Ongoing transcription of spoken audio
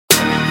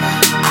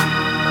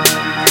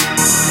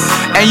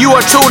and you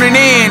are tuning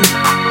in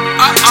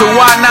to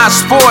Why Not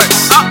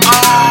Sports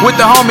with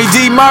the homie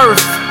D Murph.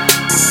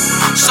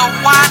 So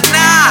why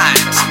not?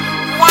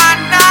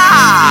 Why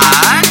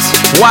not?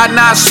 Why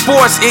Not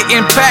Sports? It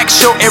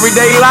impacts your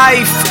everyday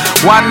life.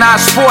 Why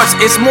Not Sports?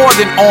 It's more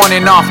than on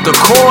and off the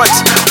court.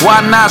 Why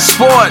Not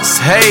Sports?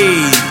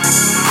 Hey.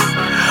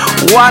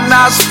 Why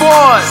Not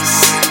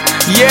Sports?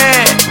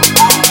 Yeah.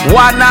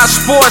 Why Not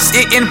Sports?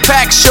 It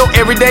impacts your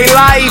everyday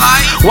life.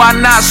 Why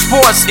Not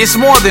Sports? It's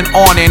more than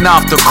on and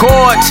off the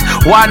court.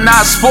 Why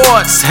Not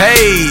Sports?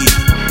 Hey.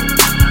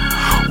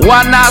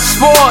 Why Not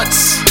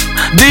Sports?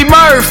 D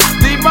Murph,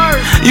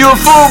 you a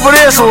fool for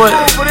this one.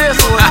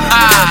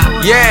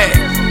 Yeah.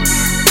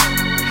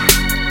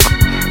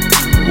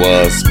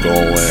 What's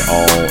going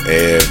on,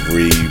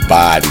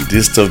 everybody?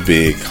 This the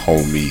big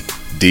homie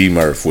D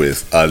Murph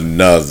with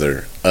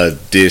another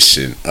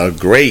edition, a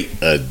great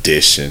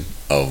edition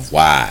of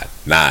Why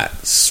Not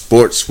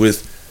Sports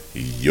with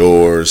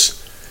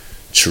yours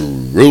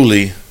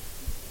truly.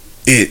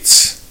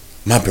 It's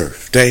my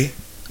birthday,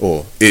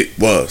 or it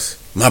was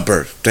my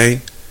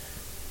birthday.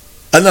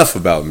 Enough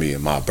about me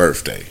and my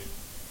birthday.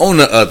 On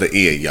the other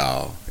end,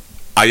 y'all,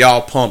 are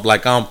y'all pumped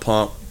like I'm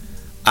pumped?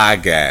 I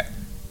got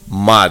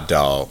my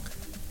dog,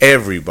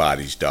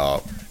 everybody's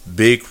dog,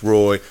 Big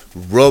Roy,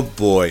 Rub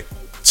Boy,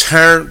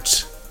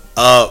 turned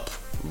up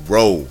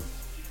Roll.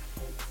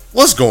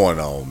 What's going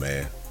on,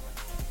 man?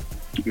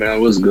 Man,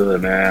 what's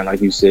good, man?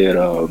 Like you said,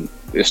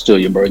 it's still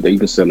your birthday. You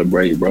can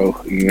celebrate,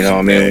 bro. You know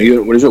what I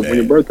mean? When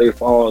your birthday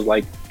falls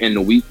like in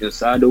the week,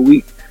 inside the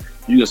week,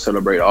 you can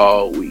celebrate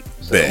all week.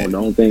 So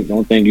don't think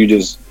you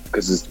just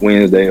because it's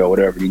Wednesday or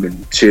whatever you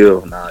can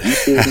chill. Nah,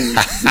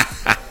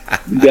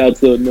 you got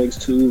till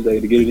next Tuesday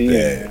to get it in.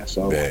 Man.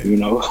 So you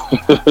know.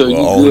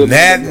 Well, on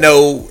that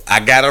note, I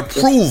got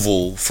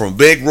approval from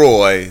Big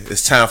Roy.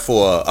 It's time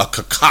for a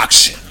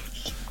concoction.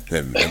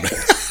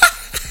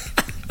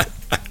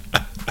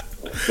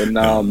 But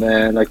nah,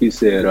 man, like you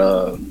said,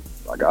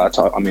 like I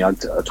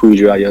tweeted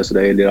you out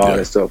yesterday and did all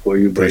that stuff for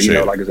you. But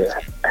Appreciate like I said,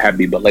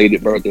 happy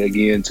belated birthday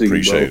again to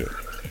Appreciate you,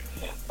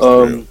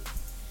 bro.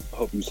 I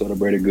hope you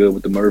celebrated good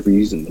with the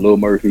Murphys and the little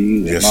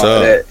Murphys and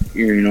all that.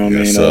 You know what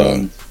I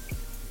mean?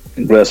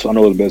 Bless. I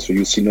know it's best for you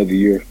to see another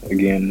year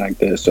again like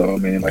that. So I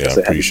mean, like I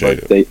said, happy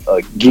birthday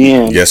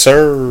again. Yes,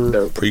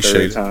 sir.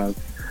 Appreciate it.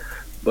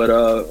 But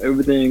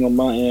everything on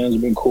my end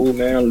has been cool,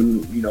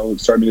 man. You know,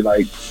 certainly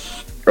like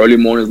early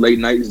mornings, late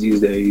nights these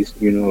days.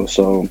 You know,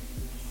 so.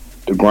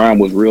 The grind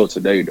was real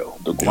today, though.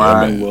 The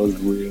grind was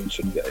real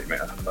today,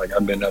 man. Like,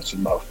 I've been up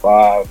since about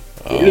 5.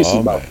 This is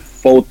about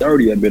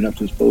 4:30. I've been up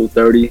since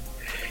 4:30.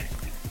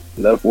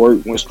 Left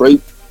work, went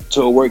straight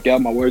to a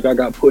workout. My workout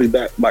got pushed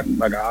back like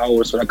an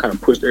hour, so I kind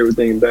of pushed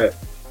everything back,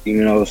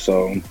 you know.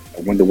 So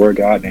I went to work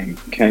out and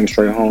came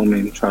straight home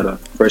and tried to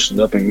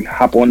freshen up and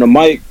hop on the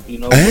mic, you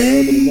know.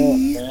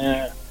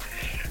 Man,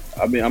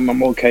 I mean,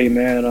 I'm okay,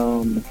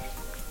 man.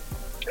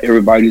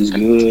 Everybody's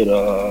good.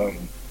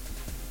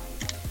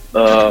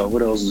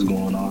 What else is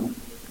going on?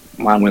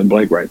 Mine went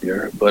blank right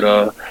there, but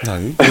no,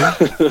 you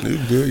good.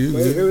 You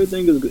good.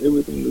 Everything is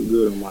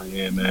good on my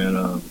end,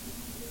 man.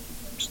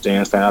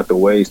 Staying out the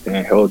way,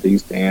 staying healthy,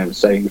 staying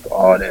safe,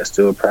 all that.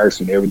 Still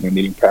practicing everything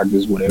that you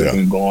practice with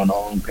everything going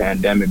on,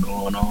 pandemic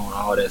going on,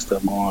 all that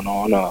stuff going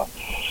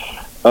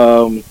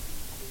on.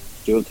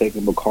 Still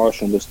taking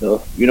precautions and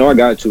stuff. You know, I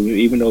got to,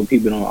 even though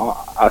people don't,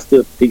 I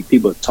still think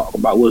people talk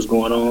about what's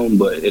going on,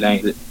 but it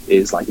ain't,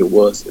 it's like it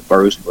was at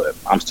first, but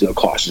I'm still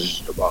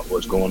cautious about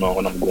what's going on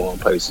when I'm going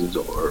places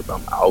or if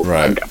I'm out.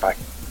 Right. If I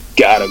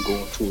gotta go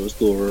into a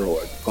store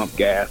or pump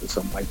gas or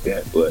something like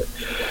that. But,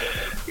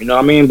 you know,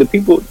 I mean, the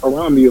people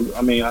around me,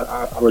 I mean,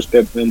 I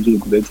respect them too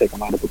because they take a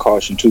lot of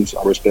precaution too, so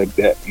I respect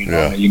that, you know.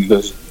 I mean,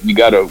 because you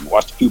gotta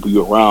watch the people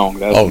you're around.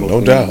 That's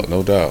no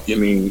doubt. I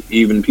mean,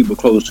 even people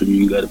close to you,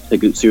 you gotta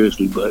take it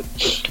seriously. But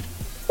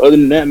other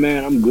than that,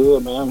 man, I'm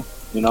good, man.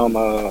 You know, I'm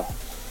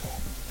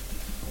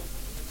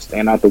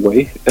staying out the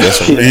way. Yes,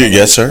 sir.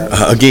 Yes, sir.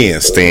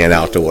 Again, staying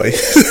out the way.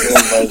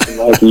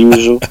 like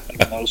usual.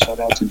 You know, shout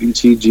out to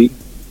BTG.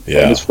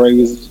 Famous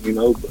phrases, you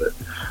know, but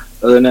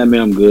other than that,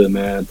 man, I'm good,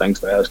 man. Thanks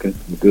for asking.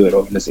 I'm good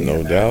over this.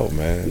 No doubt,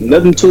 man.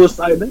 Nothing too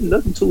exciting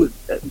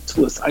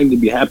to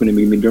be happening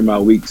to me during my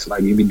weeks,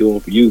 like you be doing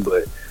for you.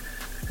 But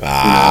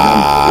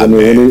when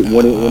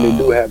it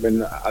do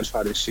happen, I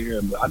try to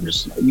share. But I'm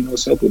just, you know,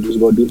 simple, just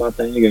go do my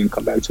thing and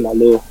come back to my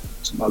little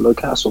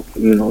castle,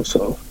 you know.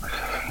 So,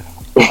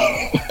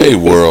 hey,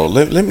 world,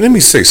 let me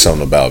say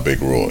something about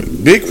Big Roy.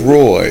 Big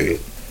Roy,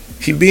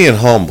 he being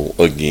humble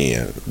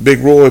again. Big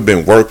Roy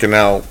been working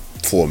out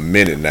for a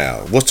minute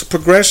now. What's the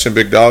progression,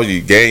 big dog? You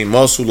gained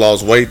muscle,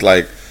 lost weight.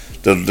 Like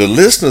the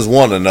listeners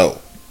want to know.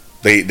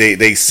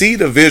 They see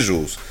the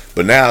visuals,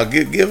 but now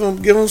give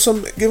them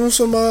some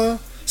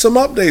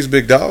updates,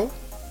 big dog.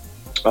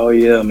 Oh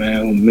yeah,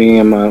 man. Me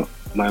and my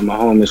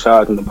homie,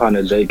 shout out to my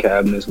partner Jay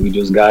Cabinets. We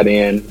just got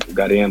in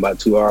about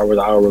 2 hours, an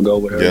hour ago,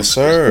 whatever. Yes,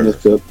 sir.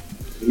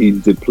 He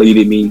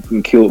depleted me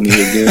and killed me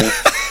again.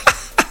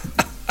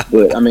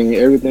 But I mean,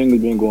 everything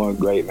has been going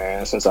great,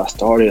 man. Since I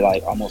started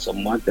like almost a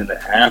month and a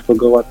half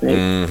ago, I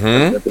think.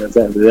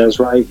 That's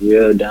right.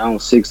 Yeah, down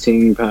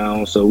 16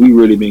 pounds. So we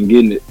really been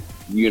getting it,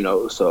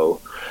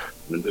 So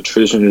the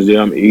nutrition is there.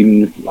 I'm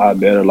eating a lot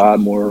better, a lot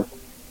more.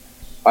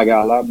 I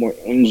got a lot more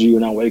energy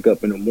when I wake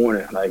up in the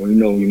morning. Like, when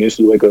you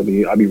initially wake up,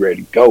 I be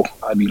ready to go.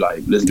 I be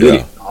like, let's get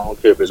it. I don't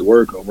care if it's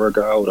work or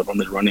workout, or if I'm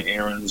just running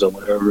errands or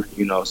whatever,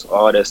 So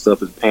all that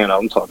stuff is paying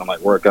off. I'm talking like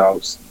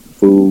workouts,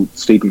 food,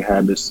 sleeping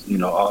habits,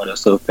 all that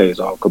stuff pays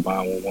off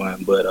combined with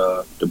one.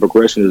 But the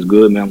progression is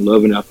good, man. I'm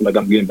loving it. I feel like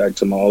I'm getting back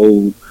to my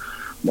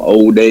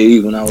old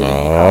days when I was in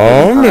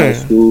high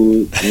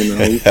school,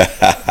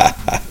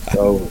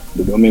 So,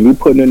 I mean, we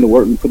putting in the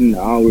work, we putting in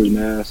the hours,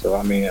 man. So,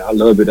 I mean, I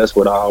love it. That's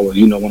what I always,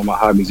 one of my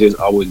hobbies has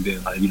always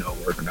been, like,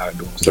 working out,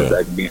 doing stuff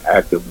that being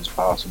active as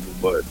possible.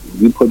 But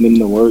we putting in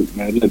the work,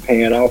 man. It's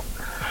paying off,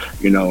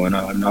 and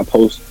I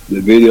post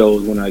the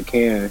videos when I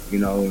can,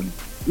 and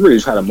really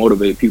try to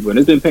motivate people. And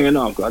it's been paying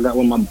off. I got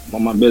one of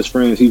my best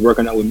friends. He's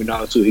working out with me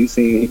now, too. He's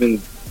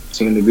been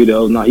seeing the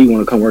videos. Now he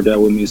want to come work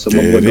out with me. So,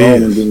 my boy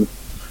Darwin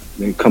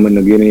been coming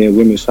to get in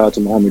with me. Shout out to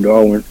my homie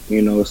Darwin,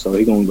 so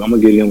I'm going to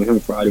get in with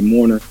him Friday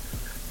morning.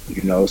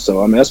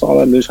 So I mean, that's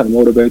all I do, trying to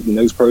motivate the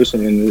next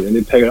person, and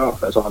it paid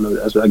off. That's all I know.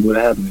 That's exactly what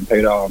happened. It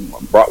paid off.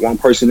 I brought one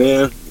person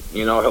in,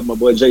 helped my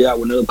boy Jay out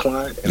with another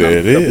client, and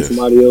I'm helping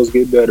somebody else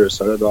get better.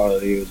 So that's all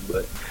it is.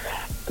 But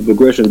the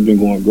progression has been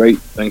going great.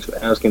 Thanks for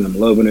asking. I'm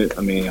loving it.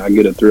 I mean, I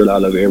get a thrill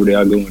out of it every day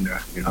I go in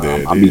there.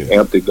 I be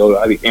amped to go.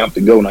 I be amped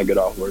to go when I get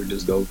off work.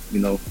 Just go,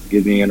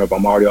 get me in. If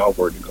I'm already off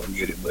work, to go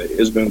get it. But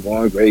it's been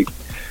going great.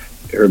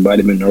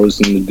 Everybody been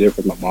noticing the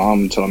difference. My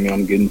mom telling me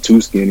I'm getting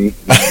too skinny.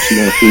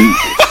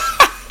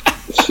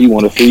 She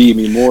want to feed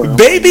me more.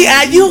 Baby,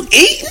 are you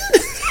eating?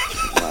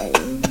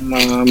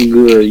 I'm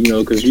good,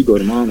 because you go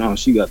to mom's house,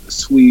 she got the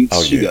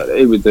sweets, she got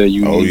everything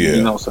you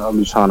need, so I'll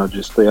be trying to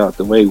just stay out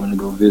the way when I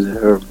go visit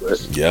her.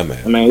 But yeah,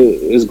 man. I mean,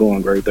 it's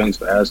going great. Thanks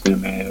for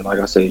asking, man. Like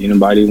I said,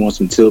 anybody wants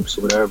some tips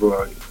or whatever,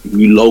 or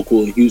you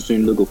local in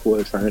Houston looking for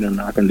a trainer, and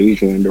I can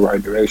lead you in the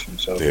right direction.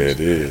 So there it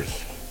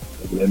is.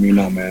 Let me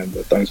know, man.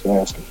 But thanks for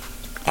asking.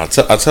 I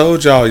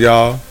told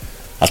y'all.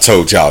 I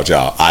told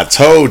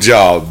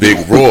y'all,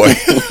 Big Roy.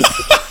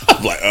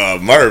 I'm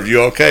like, Merv,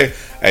 you okay?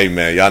 Hey,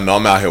 man, y'all know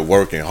I'm out here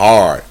working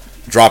hard,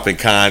 dropping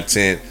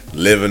content,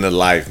 living the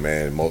life,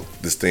 man.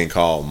 This thing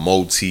called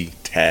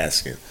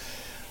multitasking.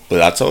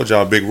 But I told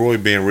y'all, Big Roy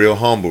being real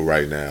humble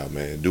right now,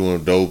 man.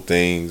 Doing dope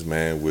things,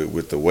 man,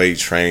 with the weight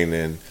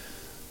training,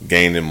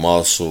 gaining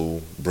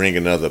muscle,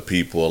 bringing other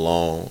people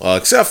along.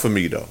 Except for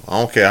me, though.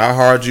 I don't care how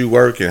hard you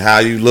work and how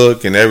you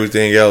look and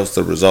everything else,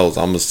 the results,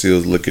 I'm going to still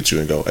look at you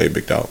and go, hey,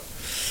 big dog,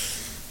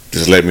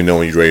 just let me know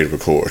when you're ready to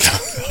record.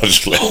 I'll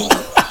just let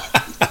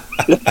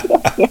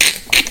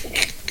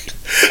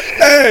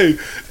Hey,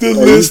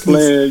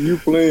 you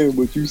playing,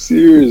 but you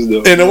serious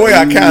though. In a way,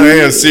 I kind of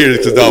am serious,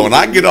 because though when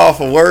I get off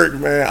of work,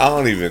 man, I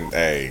don't even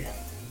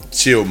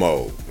chill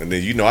mode, and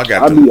then I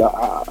got.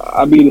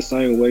 I be the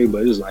same way,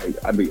 but it's like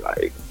I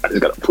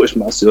just gotta push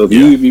myself.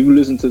 Yeah. If you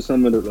listen to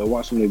some of the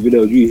watching the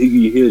videos,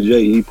 you hear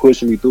Jay, he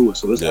pushing me through it,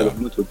 so it's like a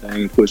mental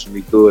thing pushing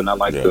me through it, and I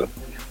like to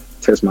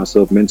test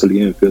myself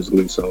mentally and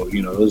physically. So it'd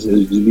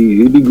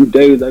be good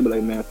days. I'd be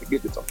like, man,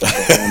 forget this. I'm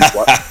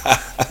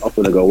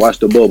gonna go watch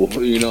the bubble.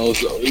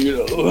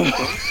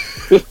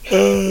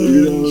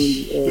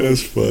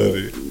 That's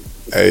funny.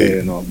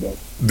 Hey,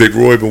 Big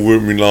Roy been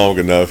with me long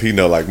enough. He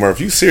know, like, Murph,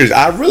 you serious?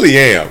 I really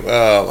am.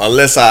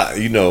 Unless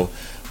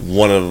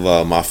one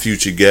of my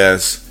future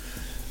guests,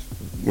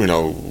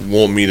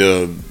 want me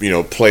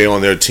to, play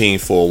on their team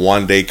for a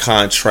 1-day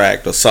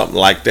contract or something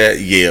like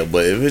that. Yeah,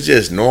 but if it's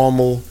just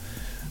normal,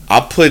 I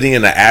put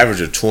in an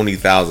average of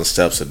 20,000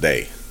 steps a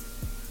day.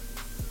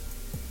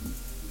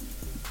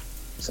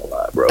 That's a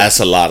lot, bro. That's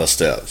a lot of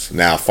steps.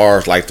 Now, as far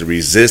as like the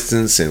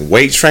resistance and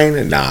weight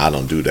training, I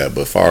don't do that.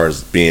 But as far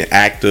as being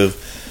active,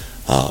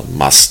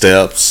 my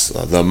steps,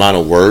 the amount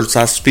of words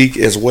I speak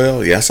as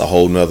well, that's a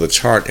whole nother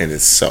chart in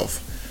itself.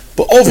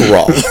 But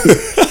overall,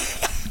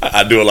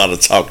 I do a lot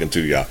of talking to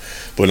y'all.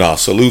 But no,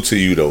 salute to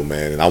you though,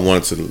 man. And I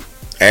wanted to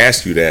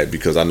ask you that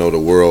because I know the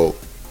world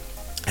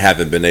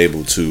haven't been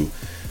able to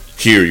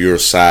hear your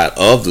side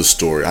of the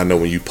story. I know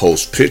when you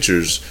post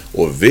pictures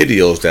or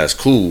videos, that's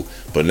cool,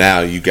 but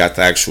now you got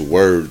the actual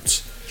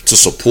words to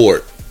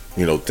support,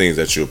 things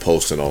that you're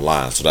posting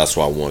online. So that's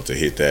why I wanted to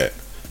hit that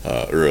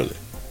early.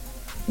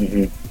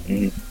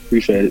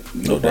 Appreciate it.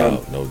 No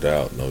doubt.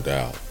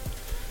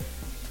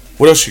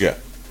 What else you got?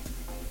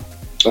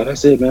 Oh,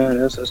 that's it, man.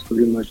 That's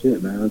pretty much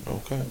it, man.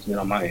 Okay. That's it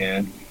on my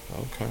end.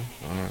 Okay.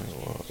 All right.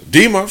 Well,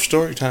 D-Murph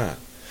story time.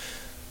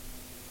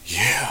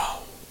 Yeah.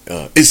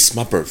 It's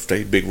my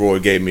birthday. Big Roy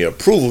gave me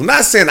approval.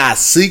 Not saying I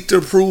seek the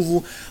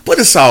approval, but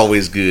it's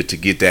always good to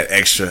get that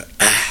extra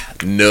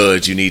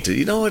nudge you need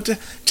to,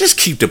 just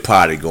keep the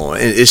party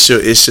going. And it's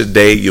your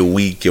day, your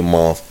week, your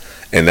month.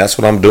 And that's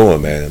what I'm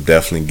doing, man. I'm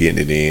definitely getting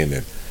it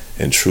in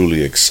and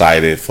truly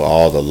excited for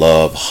all the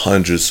love.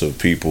 Hundreds of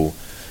people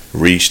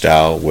reached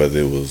out,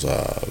 whether it was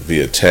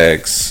via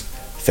text,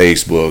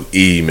 Facebook,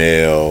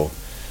 email,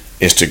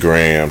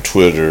 Instagram,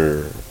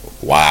 Twitter,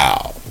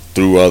 wow,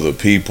 through other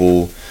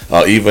people,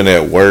 even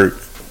at work,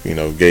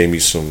 gave me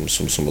some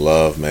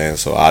love, man.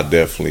 So I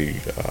definitely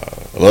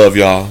love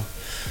y'all.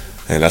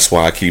 And that's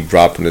why I keep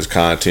dropping this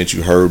content.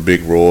 You heard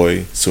Big Roy.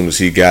 As soon as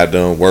he got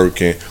done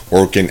working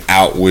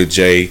out with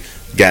Jay,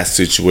 got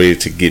situated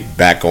to get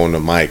back on the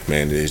mic,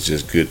 man. It's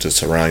just good to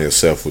surround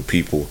yourself with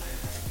people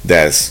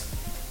that's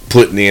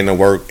putting in the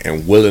work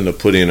and willing to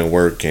put in the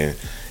work, and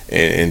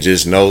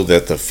just know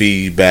that the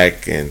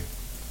feedback and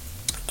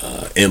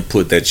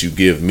input that you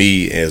give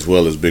me as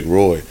well as Big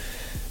Roy,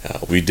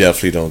 we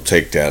definitely don't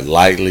take that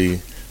lightly.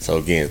 So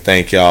again,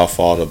 thank y'all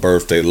for all the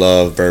birthday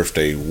love,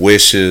 birthday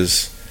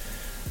wishes.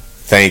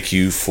 Thank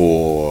you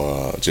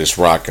for just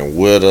rocking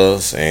with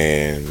us,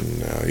 and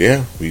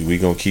we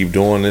gonna keep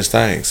doing this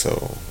thing.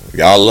 So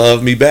y'all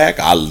love me back.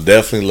 I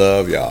definitely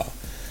love y'all.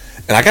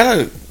 And I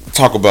gotta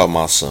talk about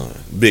my son,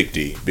 Big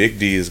D. Big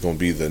D is gonna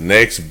be the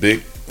next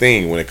big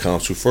thing when it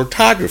comes to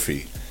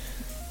photography.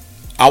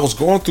 I was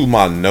going through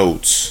my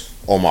notes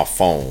on my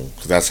phone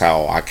because that's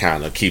how I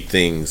kind of keep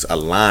things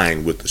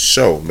aligned with the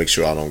show. Make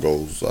sure I don't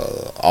go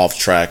off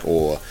track,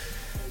 or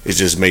it's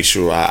just make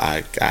sure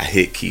I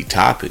hit key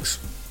topics.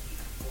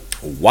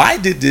 Why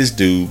did this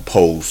dude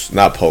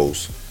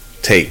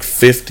take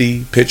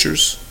 50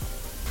 pictures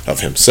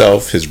of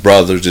himself, his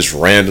brother, just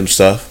random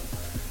stuff?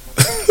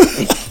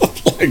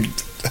 Like,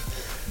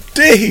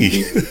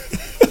 D.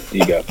 He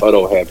got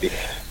photo happy.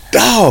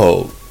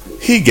 Dog.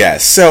 He got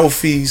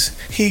selfies.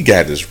 He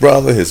got his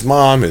brother, his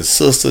mom, his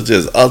sister,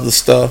 just other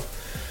stuff.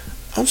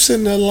 I'm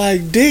sitting there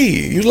like,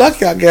 D, you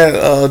lucky I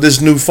got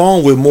this new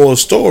phone with more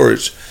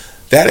storage.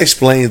 That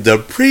explains the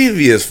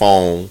previous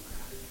phone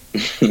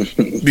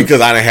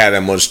because I didn't have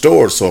that much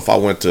storage. So if I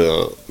went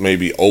to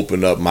maybe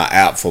open up my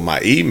app for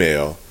my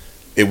email,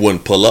 it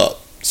wouldn't pull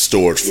up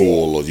storage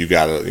full, or you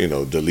gotta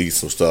delete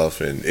some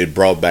stuff. And it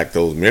brought back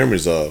those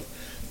memories of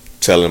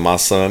telling my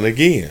son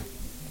again,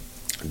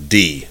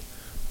 D,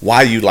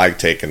 why you like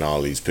taking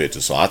all these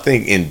pictures? So I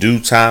think in due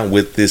time,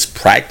 with this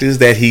practice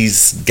that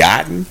he's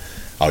gotten,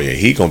 oh yeah,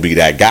 he gonna be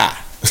that guy.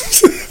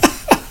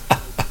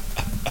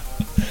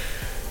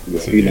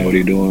 You know what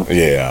he doing.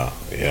 Yeah.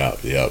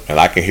 And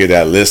I can hear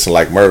that listen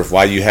like, Murph,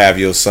 why you have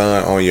your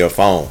son on your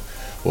phone?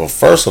 Well,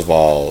 first of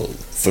all,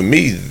 for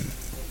me,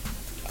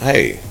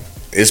 hey,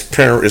 it's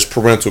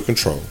parental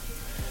control.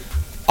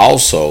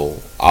 Also,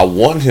 I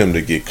want him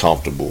to get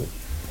comfortable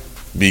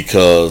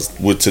because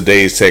with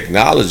today's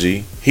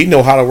technology, he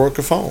know how to work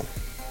a phone.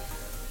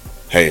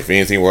 Hey, if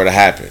anything were to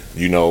happen,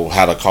 you know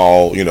how to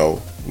call,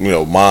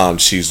 mom,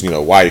 she's,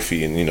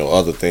 wifey, and,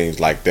 other things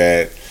like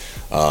that.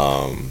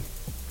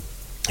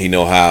 He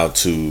know how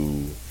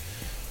to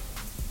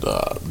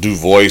do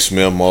voice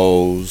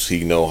memos.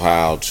 He know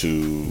how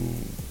to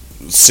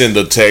send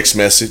a text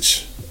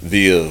message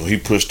he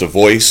pushed the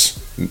voice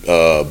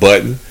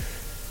button.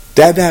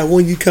 Dad,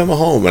 when you coming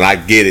home? And I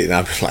get it, and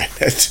I'm like,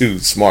 that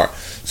dude's smart.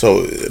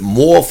 So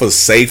more for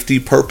safety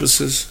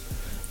purposes,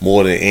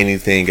 more than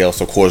anything else.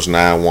 Of course,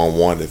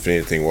 911 if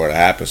anything were to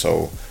happen.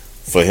 So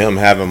for him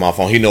having my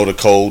phone, he know the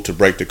code to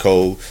break the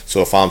code.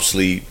 So if I'm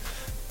asleep,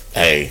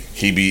 hey,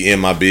 he be in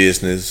my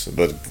business.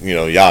 But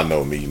y'all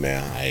know me,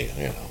 man.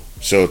 Hey,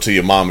 show it to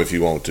your mom if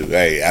you want to.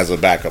 Hey, as a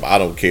backup, I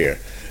don't care.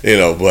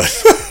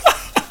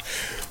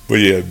 But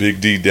yeah,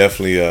 Big D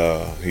definitely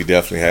he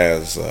definitely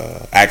has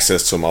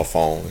access to my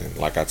phone, and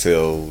like I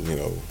tell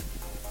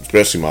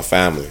especially my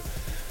family,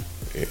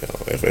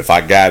 if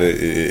I got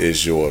it,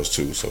 it's yours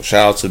too. So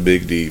shout out to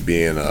Big D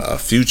being a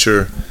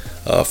future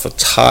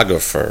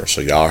photographer.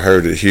 So y'all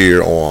heard it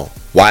here on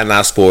Why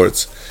Not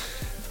Sports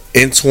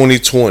in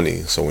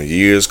 2020. So when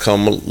years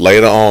come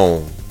later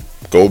on,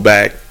 go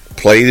back,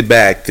 play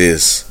back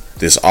this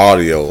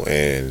audio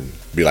and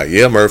be like,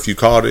 yeah, Murph, you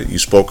called it, you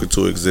spoke it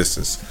to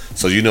existence.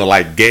 So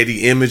like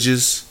Getty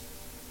Images,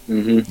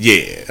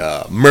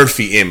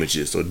 Murphy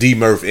Images or D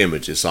Murph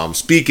Images. So I'm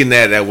speaking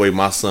that way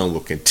my son will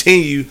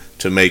continue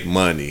to make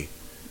money.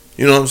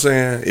 You know what I'm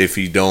saying? If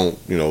he don't,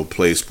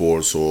 play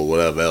sports or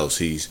whatever else,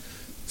 he's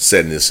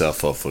setting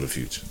himself up for the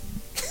future.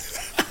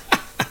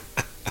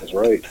 That's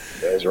right.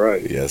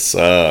 Yes,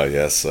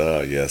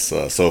 sir.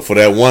 So for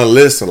that one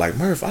listener, like,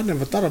 Murph, I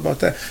never thought about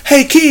that.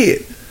 Hey,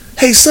 kid.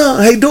 Hey,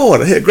 son. Hey,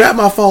 daughter. Here, grab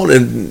my phone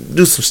and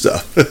do some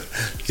stuff.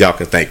 Y'all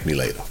can thank me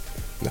later.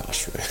 No,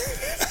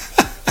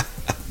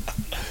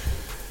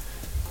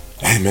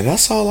 hey, man,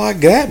 that's all I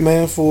got,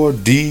 man, for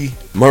D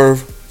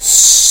Murph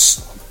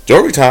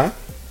story time.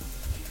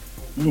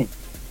 We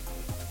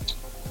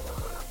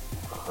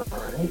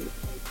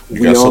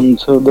on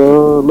to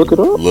the look it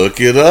up. Look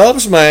it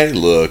up, man.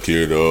 Look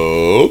it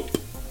up.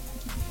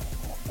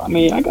 I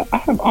mean, I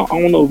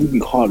don't know if we can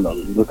call it a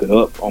look it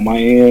up on my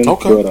end,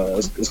 okay. But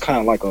it's kind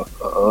of like a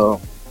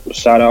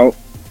shout out.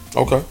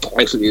 Okay.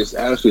 Actually, it's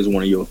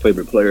one of your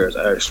favorite players.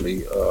 Actually,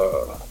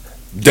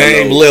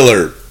 Dame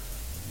Lillard.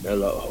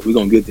 We're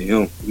gonna get to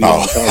him. We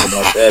gonna talk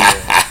about that.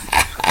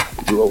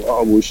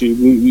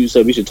 We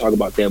said we should talk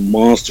about that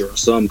monster or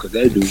something because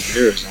that dude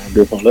there is on a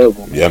different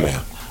level. Man. Yeah,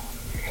 man.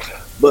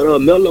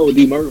 But Melo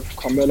D Murph,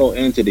 Carmelo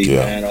Anthony,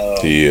 Yeah, man.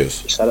 he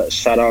is.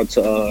 Shout out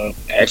to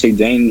actually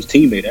Dame's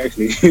teammate.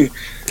 Actually, shout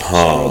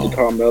out to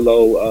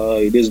Carmelo.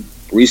 He just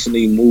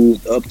recently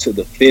moved up to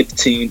the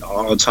 15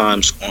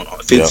 all-time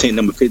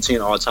number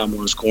 15 all-time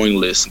on the scoring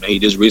list. Man, he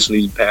just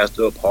recently passed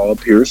up Paul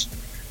Pierce,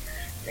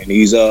 and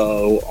he's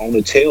on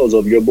the tails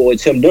of your boy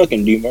Tim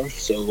Duncan, D Murph.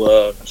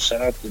 So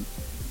shout out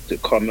to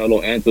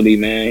Carmelo Anthony,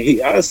 man.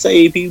 I'd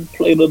say if he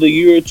played another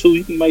year or two,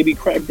 he can maybe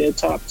crack that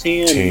top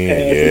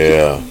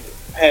 10.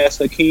 Past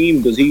Hakeem,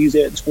 because he's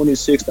at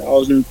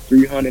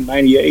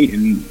 26,398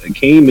 and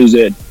Hakeem is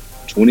at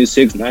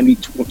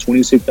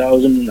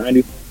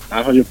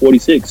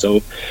 26,946.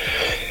 So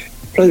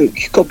play a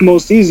couple more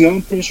seasons,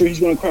 I'm pretty sure he's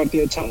going to crack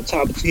that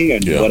top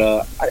 10. Yeah.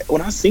 But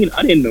when I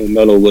didn't know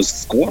Melo was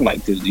scoring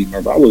like this,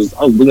 D-Murph. I was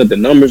looking at the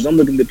numbers. I'm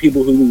looking at the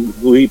people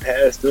who he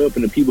passed up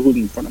and the people who's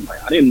in front of him.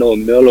 I didn't know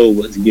Melo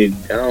was getting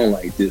down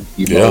like this.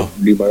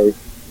 D-Murph.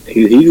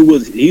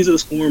 He's a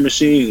scoring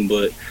machine,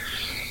 but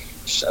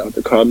shout out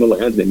to Carmelo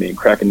Anthony, man,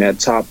 cracking that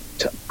top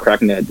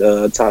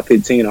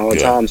 15 all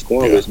time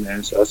scoring list,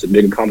 man. So that's a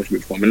big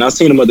accomplishment for him. And I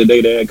seen him the other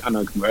day. They kind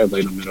of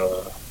congratulate him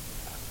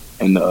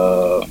in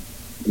the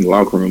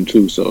locker room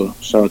too. So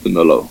shout out to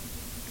Melo.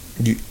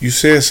 You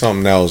said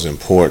something that was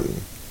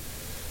important.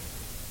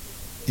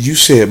 You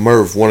said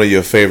Murph, one of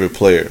your favorite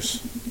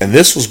players, and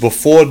this was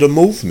before the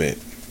movement.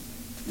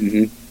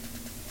 Mm-hmm.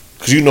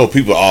 Cause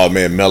people, oh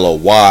man, Melo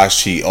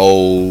washed, he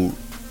old.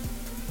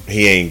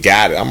 He ain't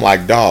got it. I'm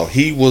like, dog,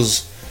 he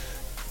was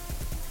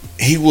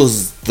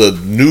the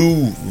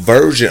new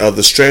version of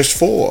the stretch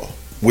four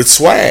with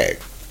swag.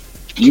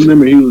 You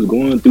remember he was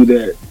going through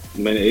that,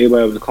 man,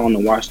 everybody was calling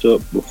him washed up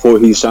before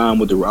he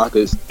signed with the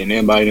Rockets, and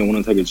everybody didn't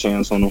want to take a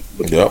chance on him.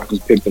 But the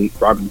Rockets picked him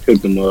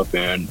up,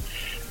 and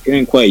he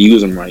didn't quite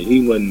use him right.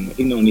 He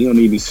don't need to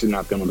be sitting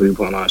out there on the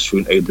 3-point line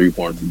shooting 8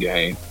 3-pointers a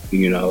game.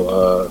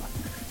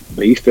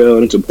 But he fell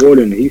into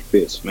Portland and he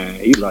fits, man.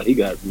 He got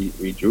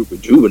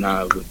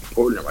rejuvenated with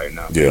Portland right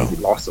now. Yeah. He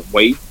lost some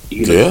weight.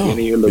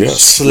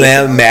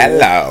 Slim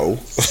Melo.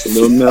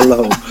 Slim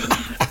Melo.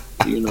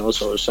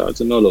 So shout out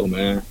to Melo,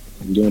 man.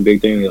 He's doing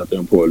big things out there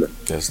in Portland.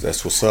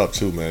 That's what's up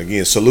too, man.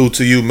 Again, salute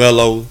to you,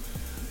 Melo.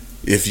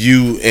 If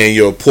you and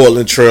your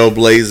Portland Trail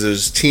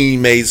Blazers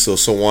teammates or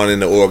someone in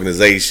the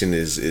organization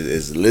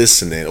is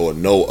listening or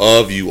know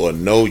of you or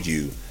know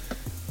you,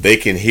 they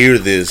can hear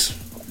this.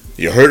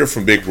 You heard it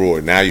from Big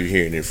Roy. Now you're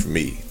hearing it from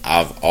me.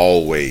 I've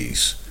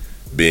always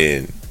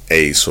been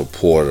a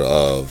supporter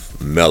of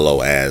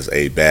Melo as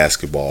a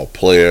basketball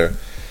player.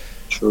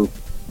 True.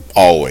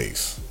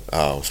 Always.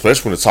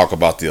 Especially when they talk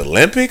about the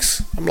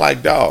Olympics. I'm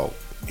like, dog,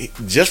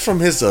 just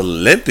from his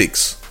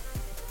Olympics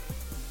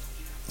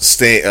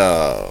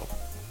standpoint,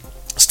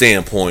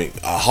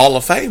 a Hall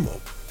of Famer.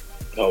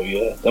 Oh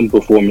yeah, them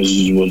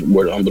performances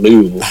were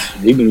unbelievable.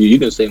 You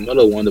can say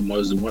Melo one of the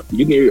most.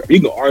 You can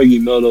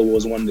argue Melo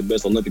was one of the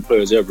best Olympic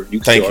players ever.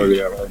 You can argue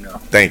that right now.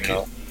 Thank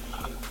you.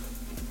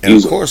 And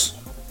of course,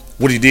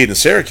 what he did in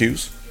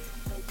Syracuse.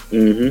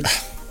 Mm-hmm.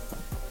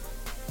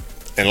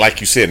 And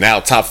like you said, now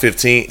top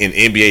 15 in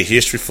NBA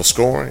history for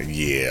scoring.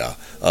 Yeah,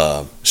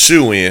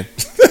 shoe in.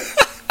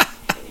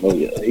 Oh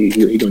yeah,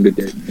 he gonna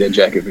get that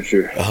jacket for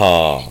sure.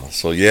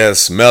 So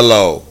yes,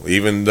 Melo.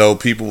 Even though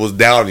people was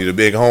doubting you, the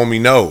big homie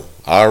know.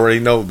 I already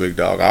know, big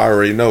dog. I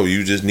already know.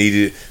 You just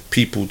needed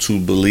people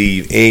to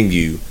believe in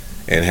you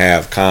and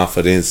have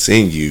confidence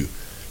in you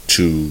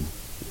to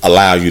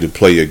allow you to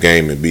play your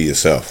game and be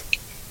yourself.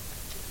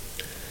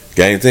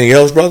 Got anything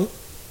else, brother?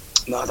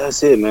 No,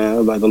 that's it, man.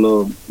 Everybody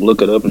gonna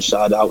look it up and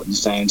shout out at the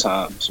same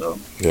time. So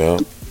yeah.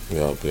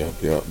 But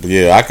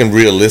yeah, I can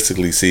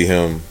realistically see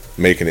him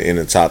making it in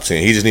the top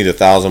 10. He just needs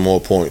 1,000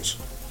 more points.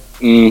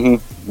 For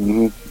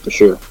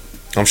sure.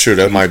 I'm sure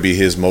that might be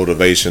his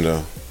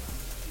motivation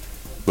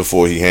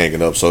before he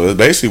hanging up. So it's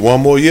basically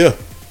one more year.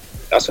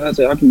 That's what I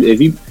said. If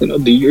he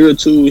the year or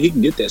two, he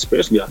can get that,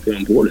 especially out there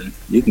in Portland.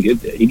 He can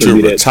get that. He can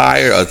to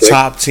retire a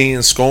top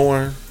 10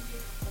 scoring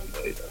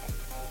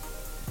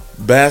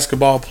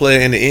basketball player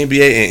in the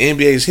NBA and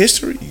NBA's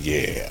history.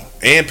 Yeah.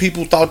 And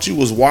people thought you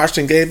was washed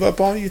and gave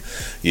up on you.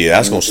 Yeah,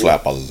 that's gonna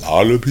slap a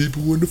lot of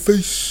people in the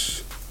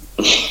face.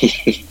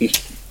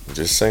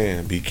 Just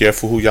saying, be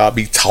careful who y'all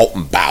be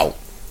talking about.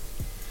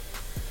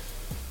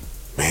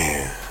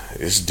 Man,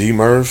 it's D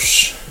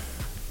Murph's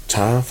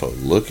time for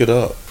Look It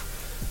Up.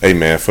 Hey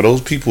man, for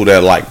those people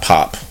that like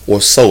pop or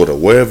soda,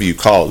 wherever you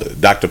call it,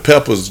 Dr.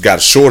 Pepper's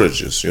got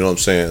shortages, you know what I'm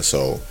saying?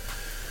 So,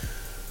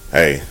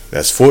 hey,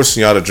 that's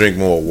forcing y'all to drink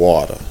more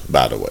water,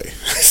 by the way.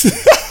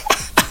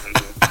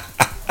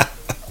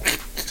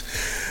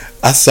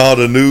 I saw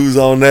the news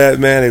on that,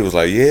 man. It was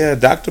like, yeah,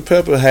 Dr.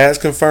 Pepper has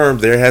confirmed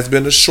there has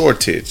been a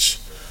shortage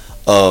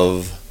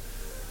of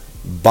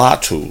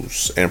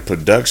bottles and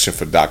production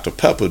for Dr.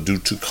 Pepper due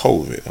to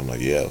COVID. I'm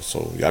like, yeah,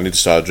 so y'all need to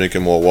start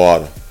drinking more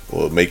water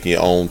or making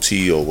your own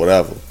tea or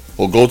whatever.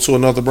 Or go to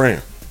another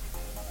brand.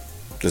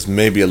 Just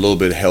maybe a little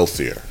bit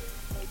healthier.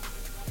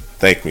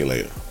 Thank me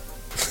later.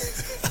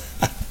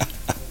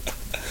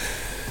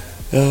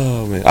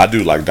 Oh, man. I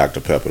do like Dr.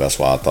 Pepper. That's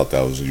why I thought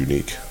that was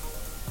unique.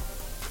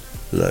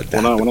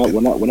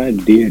 When I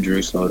did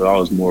drink soda, I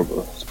was more of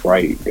a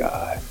Sprite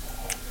guy.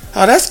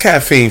 Oh, that's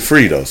caffeine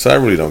free though, so that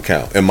really don't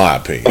count, in my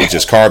opinion. It's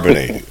just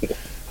carbonated.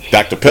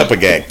 Dr. Pepper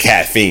got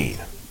caffeine.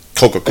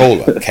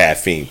 Coca-Cola,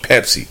 caffeine.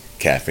 Pepsi,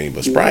 caffeine.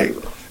 But Sprite,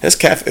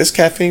 it's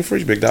caffeine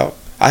free, big dog.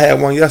 I had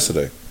one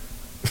yesterday.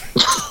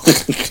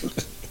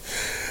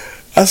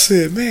 I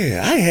said,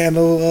 man, I ain't had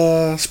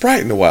no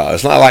Sprite in a while.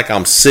 It's not like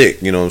I'm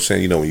sick, you know what I'm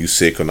saying? You know, when you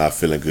sick or not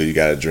feeling good, you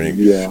got to drink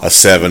a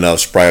 7-Up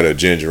Sprite or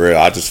ginger ale.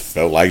 I just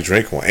felt like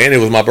drinking one. And it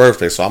was my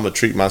birthday, so I'm going to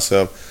treat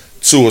myself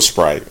to a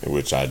Sprite,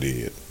 which I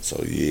did.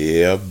 So,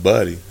 yeah,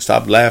 buddy.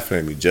 Stop laughing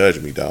at me.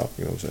 Judge me, dog.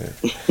 You know what I'm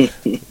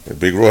saying?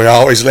 Big Roy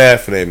always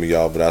laughing at me,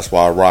 y'all, but that's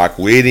why I rock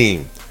with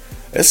him.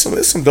 It's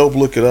some dope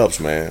look-it-ups,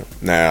 man.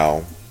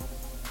 Now,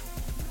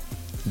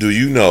 do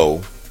you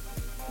know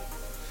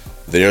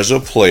there's a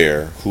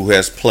player who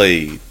has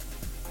played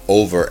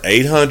over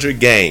 800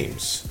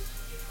 games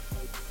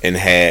and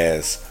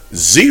has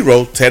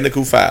 0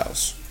 technical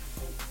fouls?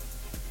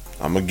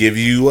 I'm going to give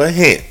you a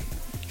hint.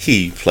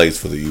 He plays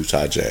for the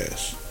Utah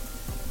Jazz.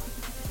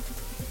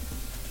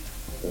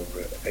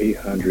 Over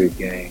 800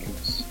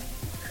 games.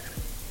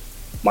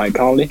 Mike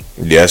Conley?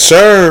 Yes,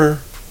 sir.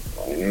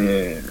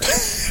 Man.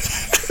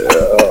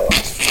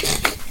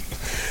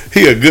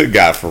 He a good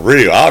guy for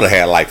real. I would have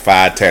had like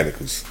 5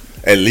 technicals.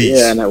 At least.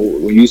 Yeah, and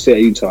when you said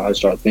Utah, I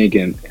started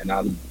thinking, and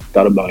I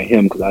thought about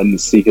him because I didn't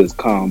see his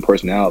calm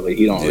personality.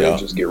 He don't really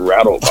just get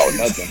rattled about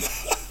nothing.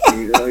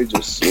 He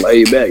just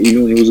laid back.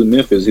 Even when he was in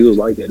Memphis, he was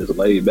like that, just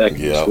laid back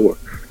and score.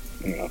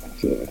 Yeah.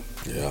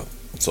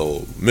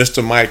 So,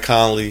 Mr. Mike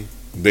Conley,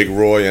 Big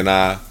Roy, and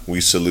I,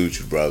 we salute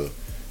you, brother.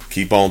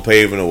 Keep on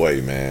paving the way,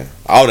 man.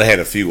 I would have had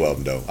a few of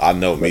them, though. I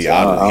know me.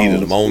 Out of the heat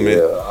of the moment.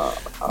 Yeah,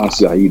 I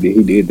see how he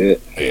did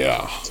that.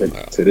 Yeah. To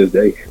this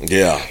day.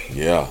 Yeah.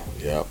 Yep.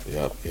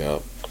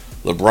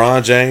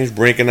 LeBron James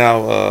bringing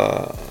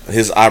out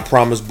his I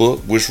Promise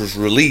book, which was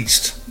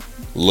released,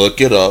 look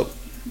it up,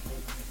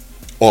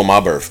 on my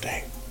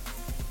birthday.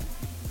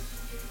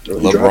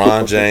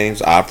 LeBron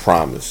James, I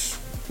Promise.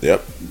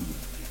 Yep.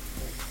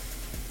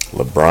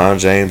 LeBron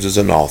James is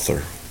an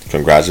author.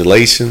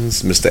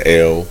 Congratulations, Mr.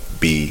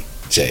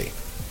 LBJ.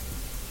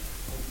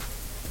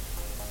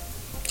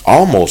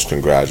 Almost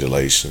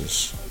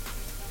congratulations,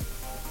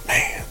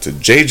 man, to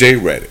JJ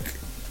Redick.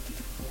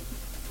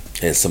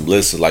 And some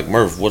listeners like,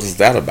 Murph, what is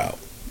that about?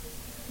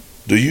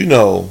 Do you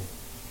know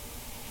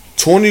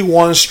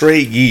 21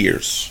 straight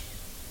years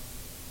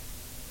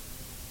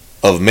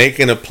of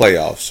making the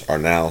playoffs are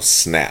now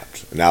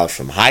snapped? Now it's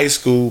from high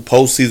school,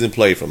 postseason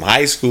play from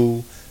high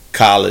school,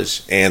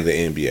 college, and the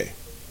NBA.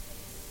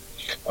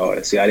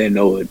 Oh, see, I didn't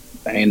know it.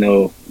 I didn't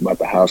know about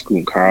the high school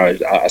and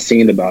college. I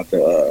seen about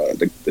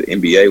the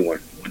NBA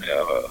one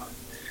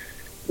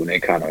when they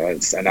kind of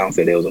announced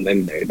that it was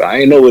eliminated. But I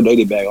didn't know it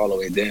dated back all the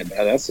way then.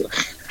 That's a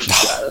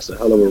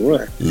hell of a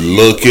run.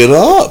 Look it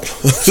up.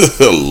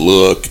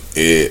 Look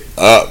it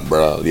up,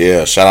 bro.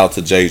 Yeah, shout out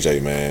to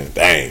JJ, man.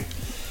 Dang.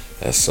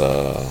 That's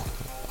I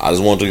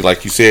just want to,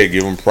 like you said,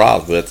 give him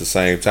props, but at the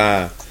same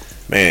time,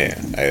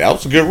 man, hey, that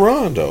was a good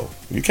run though.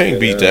 You can't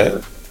beat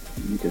that.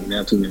 You can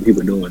have too many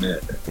people doing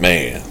that.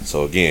 Man,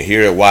 so again,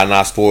 here at Why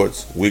Not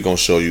Sports, we're gonna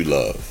show you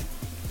love.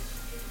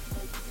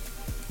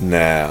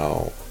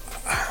 Now,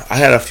 I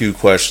had a few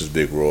questions,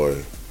 Big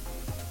Roy,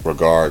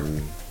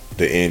 regarding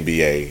the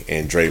NBA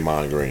and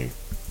Draymond Green.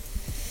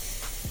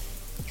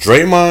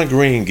 Draymond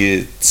Green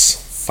gets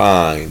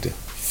fined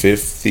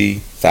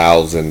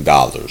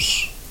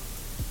 $50,000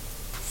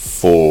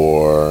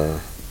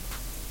 for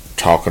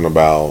talking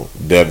about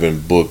Devin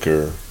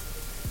Booker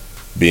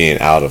being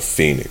out of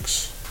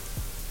Phoenix.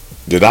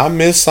 Did I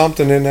miss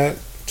something in that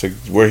to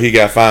where he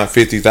got fined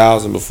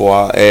 $50,000 before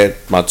I add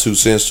my 2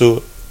 cents to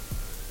it?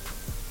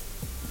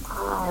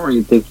 I don't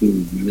really think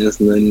he missed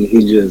nothing. I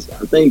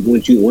think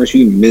once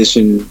you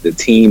mention the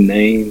team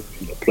name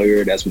and the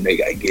player, that's when they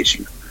gotta get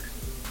you.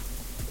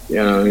 You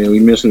know, we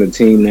mention the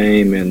team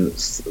name and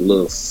a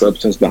little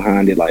substance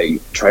behind it,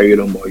 like trade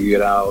them or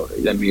get out.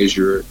 That means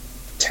you're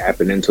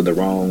tapping into the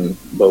wrong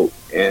boat.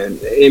 And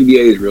the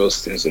NBA is real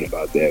sensitive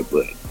about that.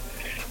 But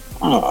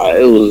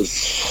it was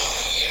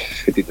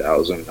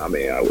 50,000. I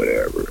mean,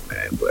 whatever,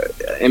 man. But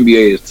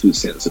NBA is too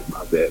sensitive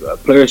about that. A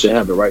player should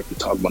have the right to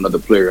talk about another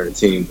player on the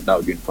team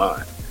without getting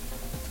fined.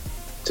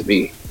 To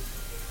me,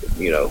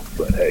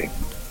 But hey,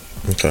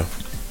 okay.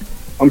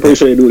 I'm pretty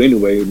sure they do it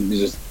anyway. It's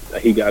just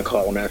he got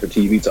caught on national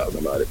TV talking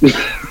about it.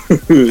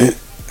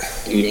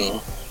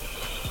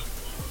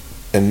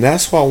 And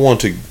that's why I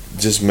want to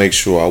just make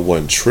sure I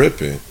wasn't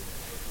tripping,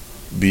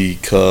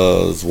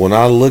 because when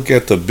I look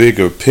at the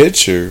bigger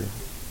picture,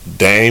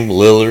 Dame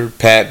Lillard,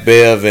 Pat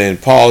Bev,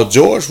 and Paul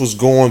George was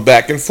going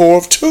back and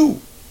forth too.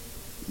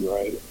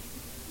 Right.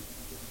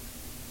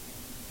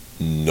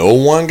 No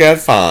one got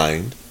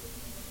fined,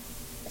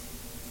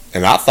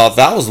 and I thought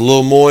that was a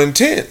little more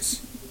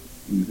intense.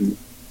 Mm-hmm.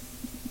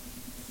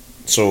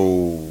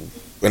 So,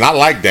 and I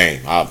like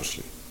Dame,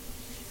 obviously.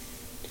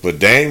 But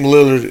Dame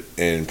Lillard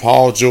and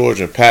Paul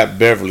George and Pat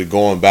Beverly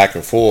going back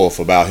and forth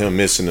about him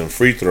missing them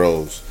free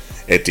throws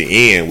at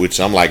the end, which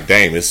I'm like,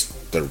 Dame, it's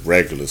the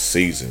regular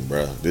season,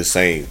 bro. This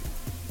ain't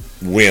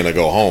win or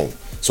go home.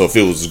 So if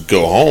it was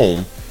go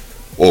home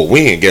or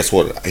win, guess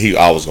what?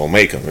 I was gonna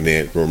make him, and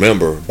then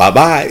remember, bye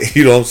bye.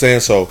 You know what I'm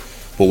saying? So,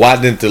 but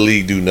why didn't the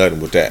league do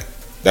nothing with that?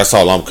 That's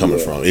all I'm coming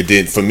from. It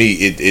did for me.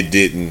 It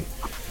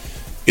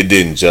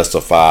didn't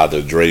justify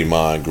the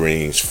Draymond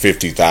Green's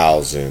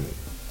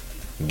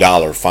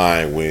 $50,000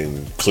 fine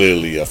when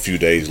clearly a few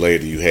days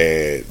later you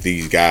had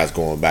these guys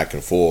going back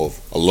and forth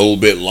a little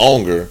bit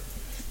longer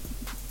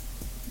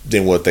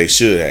than what they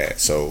should have.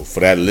 So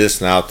for that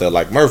listener out there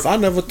like Murph, I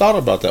never thought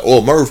about that.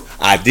 Or Murph,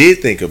 I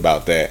did think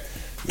about that.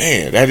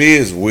 Man, that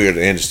is weird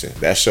and interesting.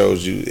 That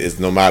shows you it's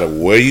no matter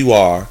where you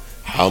are,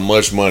 how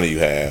much money you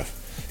have,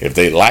 if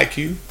they like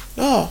you,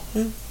 we'll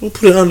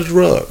put it under the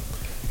rug.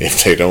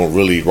 If they don't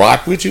really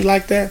rock with you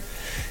like that,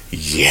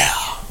 yeah.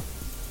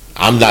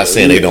 I'm not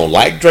saying they don't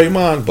like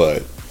Draymond,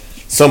 but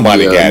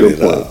somebody got it.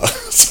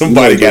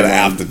 Somebody got to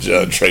have to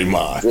judge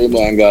Draymond.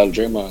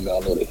 Draymond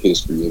got a little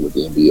history with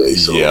the NBA.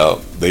 So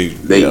they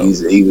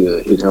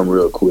either hit him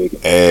real quick.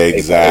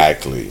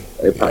 Exactly.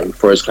 They probably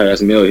first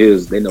class meal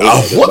his. They know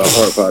that by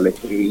heart probably.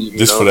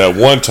 Just for that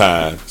one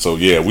time. So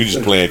yeah, we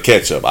just playing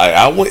catch up.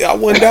 I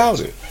wouldn't doubt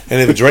it.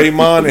 And if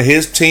Draymond and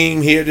his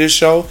team hear this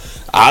show,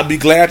 I'd be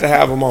glad to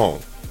have him on.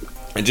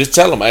 And just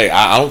tell them, hey,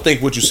 I don't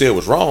think what you said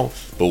was wrong,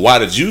 but why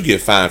did you get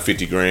fined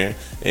 $50,000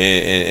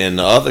 and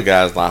the other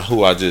guys like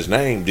who I just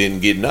named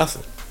didn't get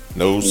nothing,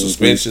 no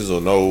suspensions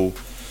or no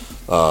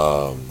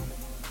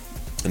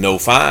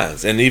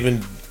fines, and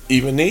even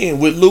then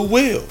with Lou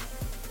Will,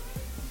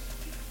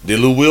 did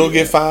Lou Will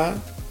get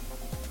fined?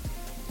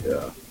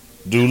 Yeah.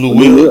 Do Lou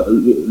Will?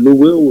 Lou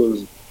Will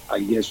was, I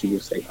guess you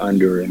could say,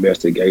 under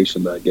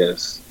investigation, but I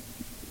guess.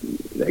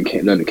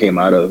 Nothing came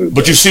out of it.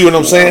 But you see what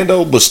I'm saying,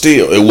 though? But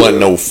still, it wasn't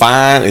no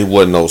fine. It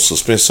wasn't no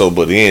suspense. So,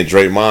 but then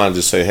Draymond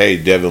just say, hey,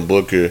 Devin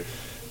Booker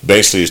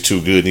basically is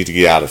too good. Need to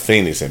get out of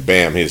Phoenix. And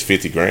bam, here's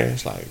 $50,000.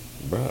 It's like,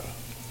 bruh.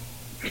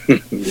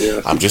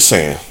 Yeah. I'm just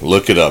saying,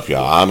 look it up,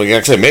 y'all. I'm like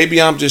I said,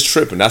 maybe I'm just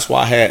tripping. That's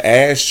why I had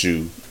asked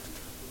you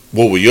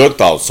what were your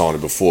thoughts on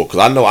it before. Because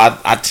I know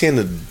I tend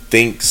to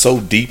think so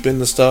deep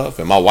into stuff.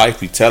 And my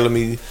wife be telling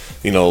me,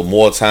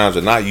 more times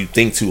than not, you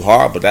think too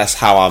hard, but that's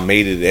how I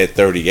made it at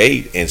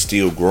 38 and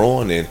still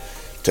growing and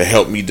to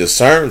help me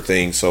discern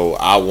things so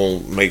I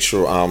won't make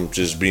sure I'm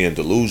just being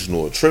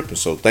delusional or tripping.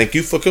 So thank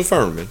you for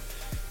confirming.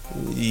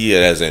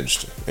 Yeah, that's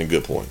interesting and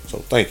good point. So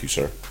thank you,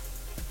 sir.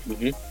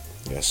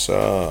 Mm-hmm. Yes,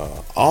 sir.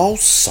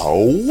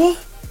 Also,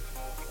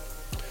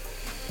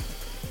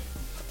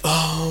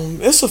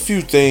 it's a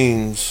few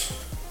things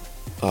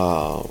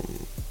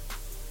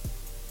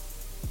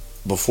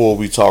before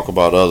we talk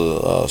about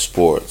other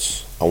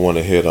sports, I want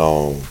to hit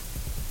on.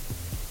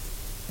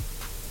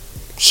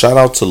 Shout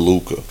out to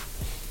Luka.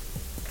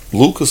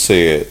 Luka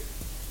said,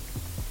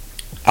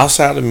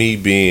 outside of me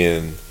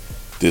being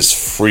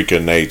this freak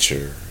of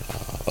nature,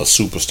 a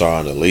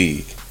superstar in the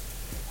league,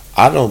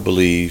 I don't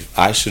believe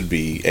I should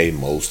be a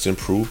most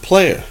improved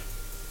player.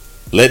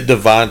 Let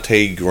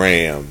Devontae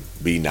Graham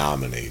be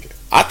nominated.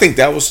 I think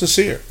that was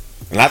sincere.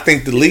 And I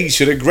think the league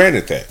should have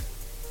granted that.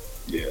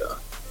 Yeah.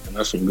 And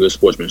that's some good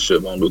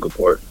sportsmanship on Luka's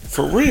part.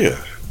 For real.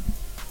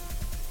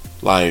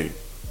 Like,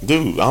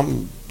 dude,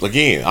 I'm an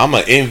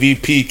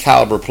MVP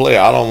caliber player.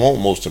 I don't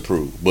want most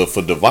improved. But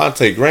for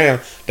Devontae Graham,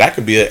 that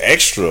could be an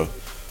extra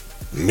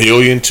 $1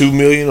 million, $2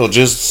 million, or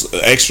just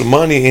extra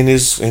money in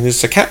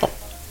his account.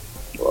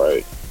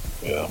 Right.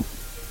 Yeah.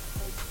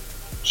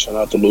 Shout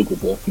out to Luka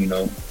for,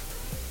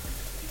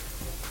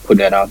 put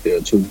that out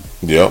there too.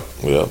 Yep.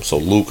 So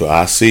Luka,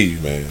 I see you,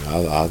 man.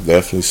 I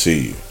definitely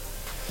see you.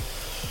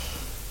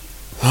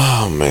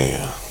 Oh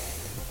man.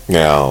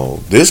 Now,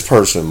 this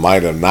person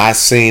might have not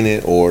seen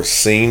it or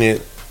seen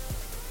it.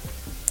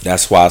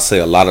 That's why I say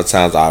a lot of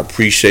times I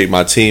appreciate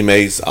my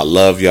teammates. I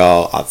love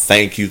y'all. I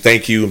thank you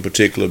in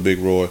particular, Big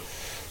Roy,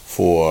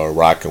 for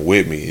rocking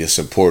with me. It's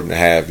important to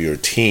have your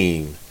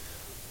team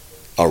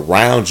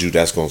around you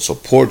that's going to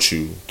support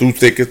you through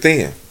thick or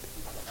thin.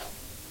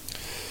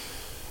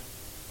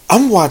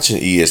 I'm watching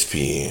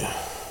ESPN.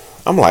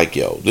 I'm like,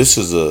 yo, this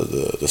is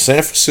the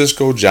San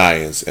Francisco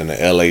Giants and the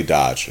LA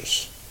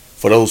Dodgers.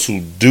 For those who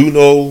do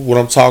know what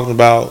I'm talking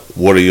about,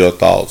 what are your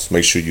thoughts?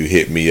 Make sure you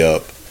hit me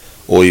up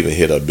or even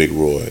hit up Big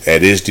Roy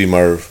at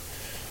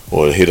IsDMurph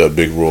or hit up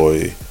Big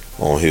Roy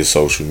on his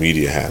social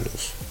media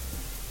handles.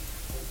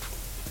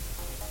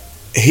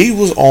 He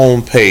was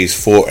on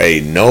pace for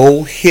a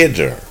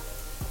no-hitter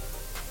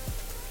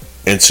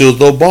until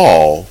the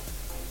ball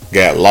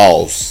got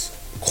lost,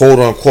 quote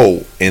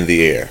unquote, in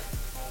the air.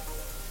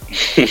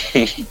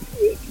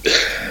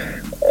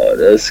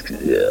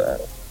 Yeah.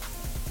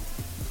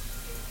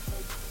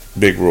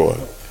 Big Roy.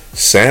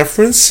 San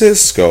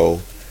Francisco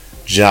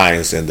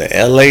Giants and the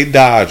LA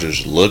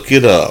Dodgers, look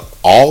it up.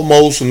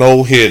 Almost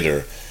no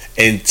hitter,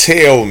 and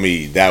tell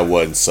me that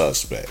wasn't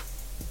suspect.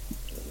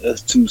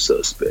 That's too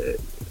suspect.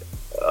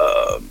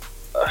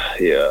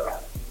 Yeah.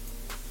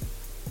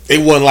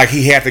 It wasn't like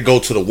he had to go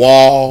to the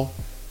wall.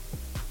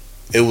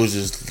 It was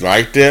just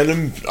right there,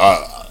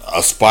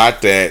 a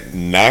spot that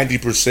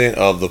 90%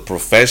 of the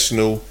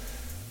professional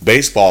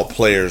baseball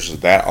players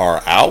that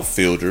are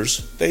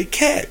outfielders, they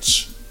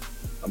catch.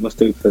 I'm gonna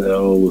stick to the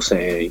old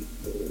saying,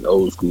 the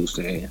old school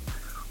saying,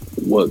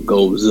 what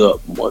goes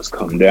up must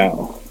come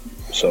down.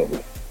 So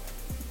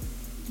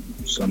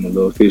I'm a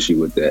little fishy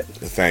with that.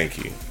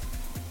 Thank you.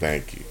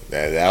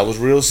 That was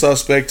real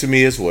suspect to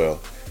me as well.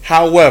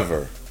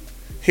 However,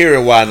 here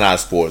at Why Not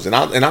Sports, and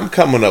I'm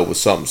coming up with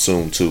something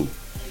soon too.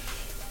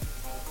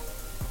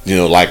 You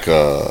know, like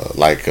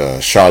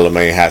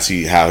Charlemagne,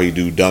 how he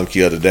do dunk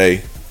the other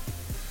day.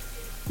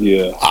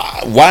 Yeah.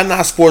 Why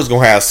Not Sports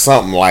gonna have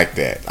something like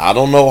that? I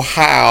don't know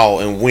how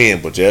and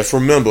when, but just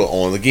remember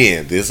on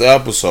again this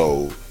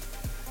episode,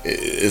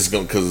 it's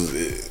gonna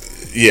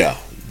that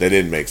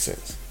didn't make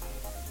sense.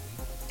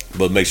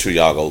 But make sure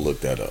y'all go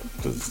look that up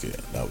because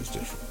that was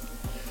different.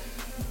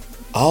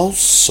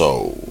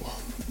 Also,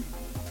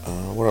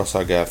 what else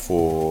I got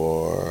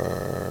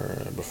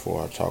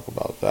before I talk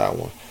about that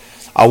one?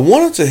 I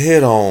wanted to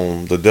hit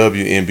on the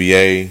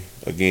WNBA.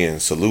 Again,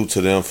 salute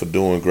to them for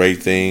doing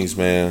great things,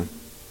 man.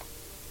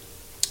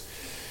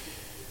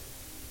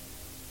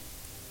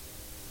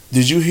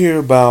 Did you hear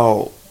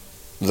about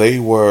they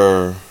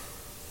were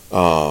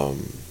the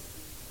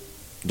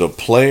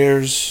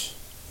players?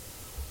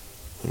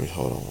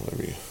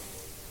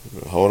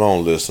 Hold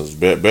on, listeners.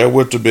 Bear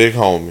with the big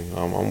homie.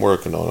 I'm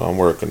working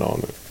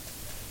on it.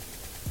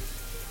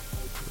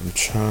 I'm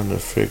trying to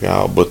figure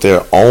out, but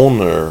their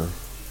owner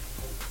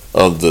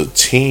of the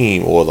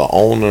team or the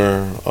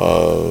owner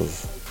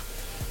of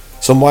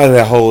somebody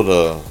that hold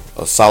a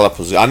solid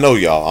position. I know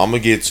y'all. I'm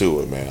gonna get to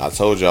it, man. I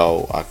told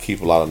y'all I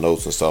keep a lot of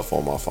notes and stuff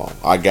on my phone.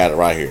 I got it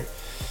right here.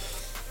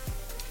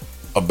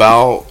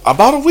 About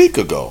a week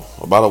ago,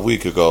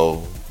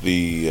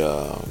 the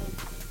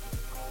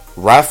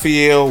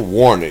Raphael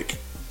Warnock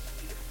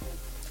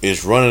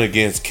is running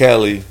against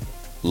Kelly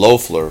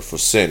Loeffler for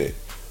Senate.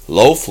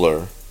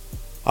 Loeffler,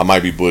 I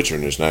might be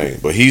butchering his name,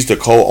 but he's the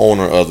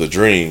co-owner of the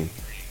Dream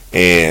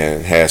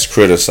and has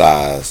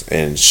criticized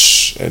and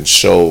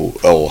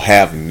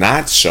have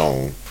not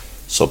shown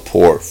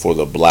support for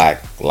the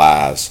Black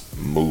Lives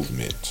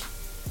Movement.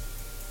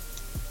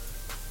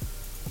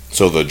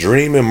 So the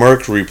Dream and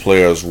Mercury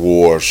players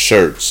wore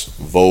shirts,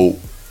 vote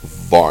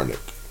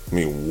Warnock.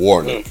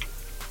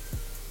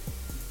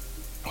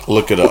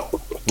 Look it up.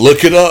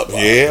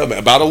 Yeah, man.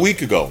 About a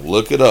week ago.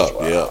 Look it up.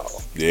 Wow.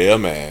 Yeah,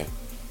 man.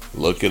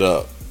 Look it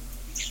up.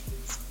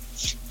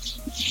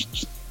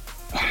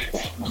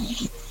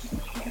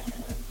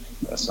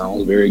 That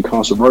sounds very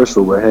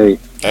controversial, but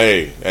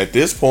hey, at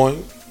this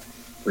point,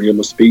 freedom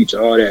of speech,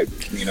 all that,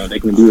 they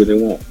can do what they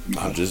want.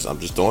 I'm just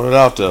throwing it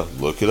out there.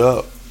 Look it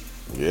up.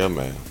 Yeah,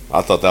 man.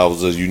 I thought that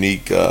was a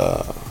unique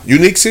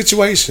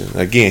situation.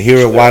 Again,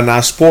 here at Why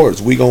Not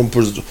Sports, we gonna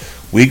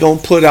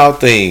put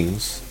out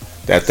things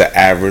that the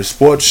average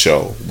sports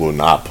show will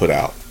not put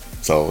out.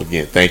 So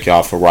again, thank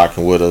y'all for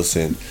rocking with us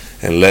and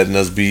letting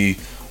us be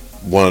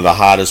one of the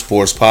hottest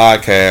sports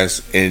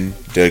podcasts in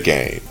the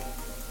game.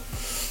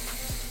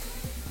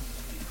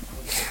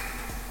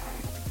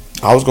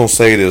 I was gonna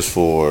say this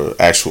for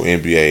actual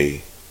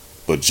NBA,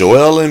 but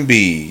Joel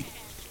Embiid,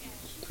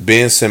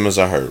 Ben Simmons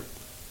are hurt.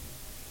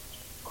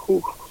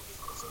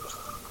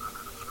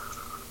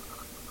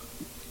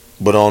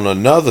 But on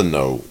another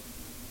note,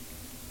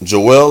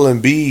 Joel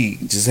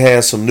Embiid just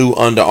had some new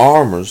Under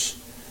Armours,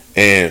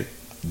 and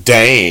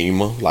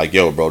Dame, like,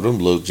 yo, bro, them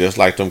look just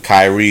like them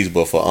Kyrie's,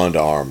 but for Under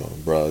Armour,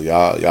 bro.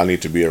 Y'all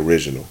need to be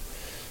original.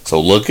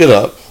 So look it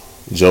up.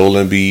 Joel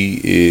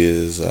Embiid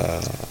is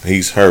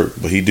he's hurt,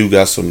 but he do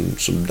got some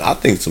I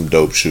think some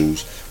dope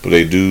shoes, but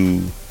they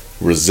do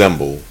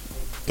resemble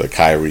the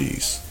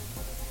Kyrie's.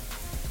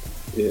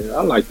 Yeah,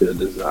 I like the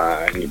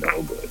design, but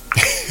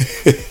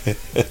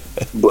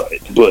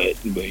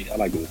I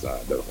like the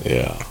design though.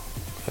 Yeah.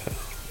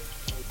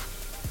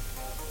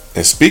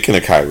 And speaking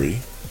of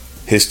Kyrie,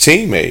 his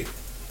teammate,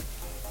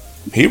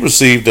 he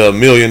received $1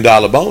 million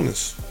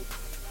bonus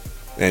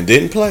and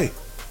didn't play.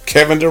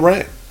 Kevin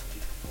Durant.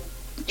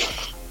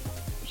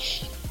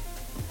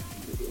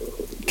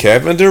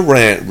 Kevin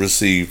Durant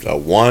received a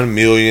 $1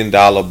 million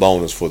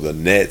bonus for the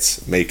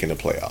Nets making the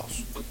playoffs.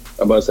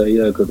 I'm about to say,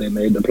 yeah, because they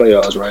made the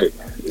playoffs, right?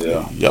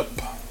 Yeah. Yep.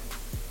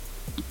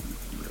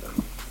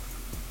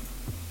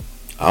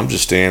 I'm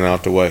just staying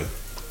out the way.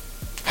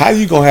 How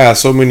you gonna have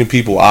so many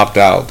people opt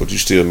out, but you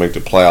still make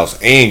the playoffs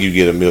and you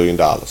get $1 million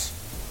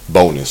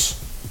bonus?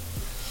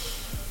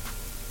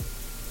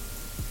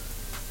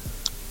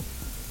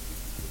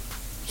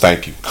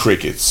 Thank you,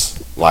 crickets.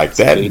 Like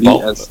that.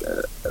 KD,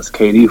 that's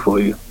KD for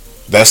you.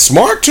 That's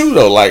smart too,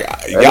 though. Like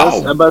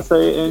y'all. I'm about to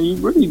say, and you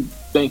really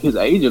think his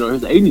agent or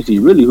his agency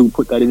really who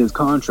put that in his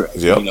contract.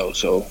 Yep.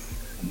 So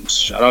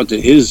shout out to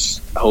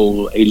his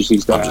whole agency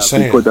staff. I'm just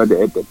saying. Who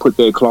put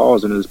their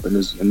clause in his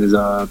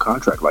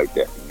contract like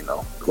that.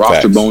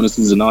 Roster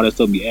bonuses and all that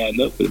stuff be adding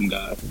up for them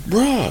guys.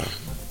 Bruh.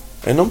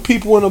 And them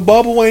people in the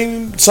bubble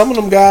ain't. Some of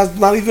them guys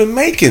not even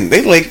making.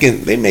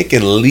 They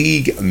making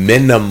league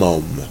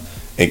minimum.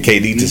 And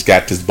KD just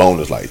got this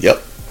bonus. Like,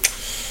 yep.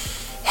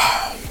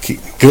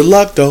 Good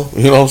luck though.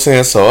 You know what I'm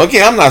saying? So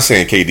again, I'm not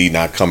saying KD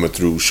not coming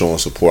through showing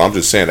support. I'm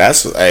just saying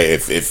that's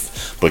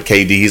but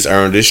KD's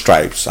earned his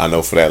stripes. I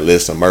know for that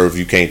list. And Merv,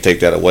 you can't take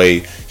that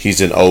away.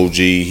 He's an OG.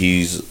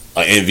 He's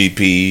an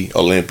MVP,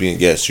 Olympian.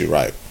 Yes, you're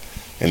right.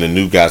 And the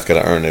new guys got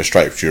to earn their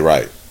stripes. You're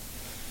right.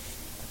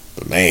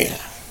 But man,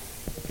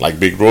 like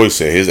Big Roy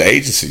said, his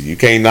agency, you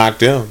can't knock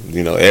them.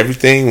 You know,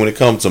 everything when it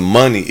comes to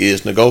money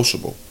is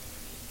negotiable.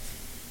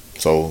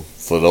 So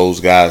for those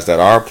guys that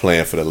are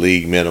playing for the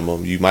league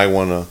minimum, you might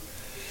want to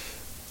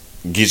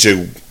get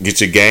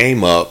your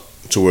game up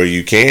to where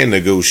you can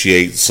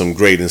negotiate some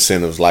great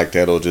incentives like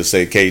that, or just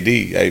say,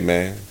 KD, hey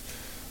man,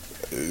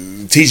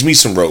 teach me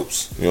some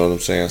ropes. You know what I'm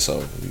saying?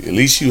 So at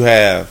least you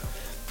have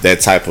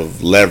that type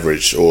of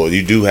leverage, or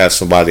you do have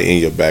somebody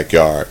in your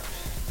backyard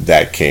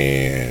that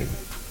can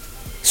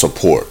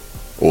support,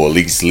 or at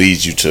least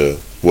lead you to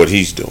what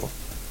he's doing.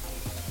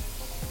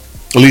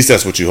 At least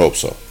that's what you hope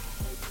so.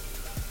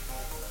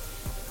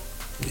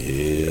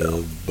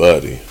 Yeah,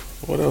 buddy.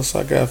 What else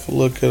I got for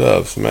look it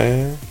ups,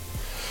 man?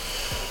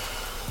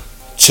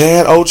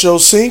 Chad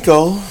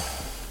Ochocinco.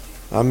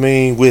 I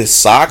mean, with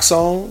socks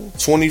on,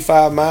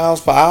 25 miles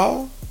per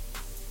hour.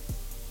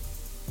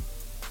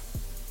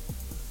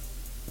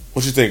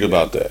 What you think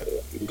about that?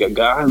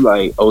 Guys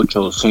like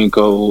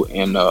Ochocinco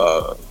and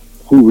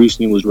who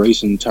recently was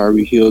racing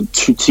Tyreek Hill,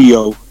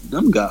 T.O.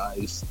 Them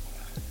guys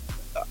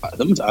are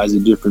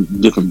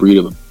different breed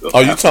of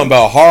you talking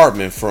about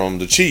Hardman from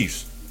the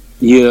Chiefs?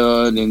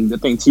 Yeah, and I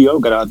think T.O.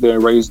 got out there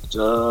and raced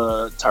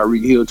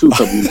Tyreek Hill too a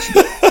couple weeks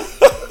ago.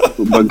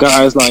 But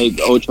guys like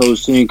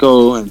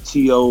Ochocinco and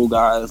T.O.,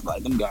 guys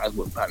like them guys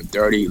were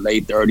probably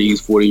late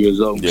 30s, 40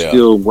 years old,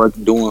 still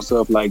working, doing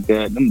stuff like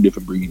that. Them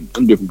different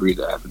breeds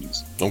of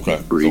athletes.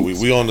 Okay, so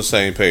we on the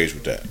same page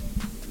with that.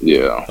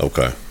 Yeah.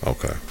 Okay.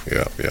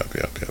 Yep.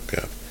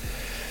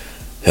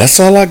 That's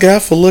all I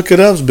got for look it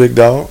ups, big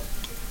dog.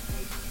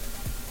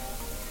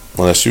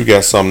 Unless you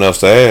got something else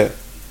to add.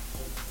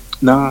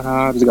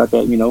 Nah, I just got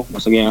that,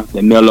 once again,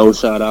 that Melo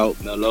shout out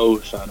to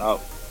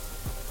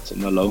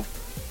Melo.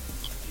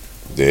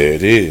 There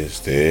it is.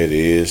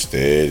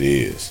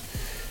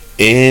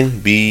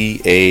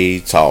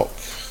 NBA talk.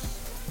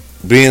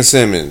 Ben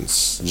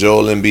Simmons,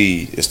 Joel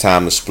Embiid, it's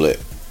time to split.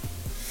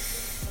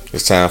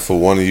 It's time for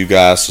one of you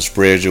guys to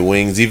spread your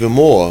wings even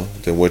more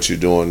than what you're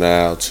doing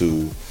now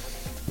to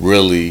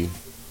really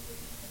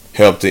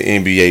help the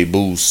NBA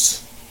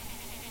boost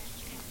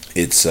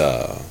its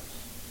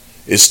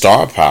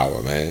star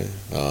power, man.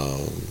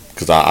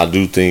 Because I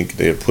do think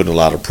they're putting a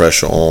lot of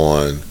pressure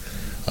on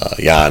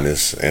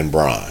Giannis and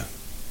Bron.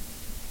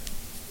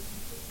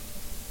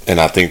 And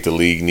I think the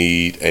league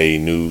need a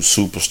new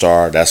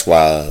superstar. That's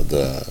why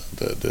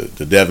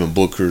the Devin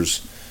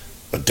Bookers,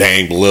 the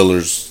Dame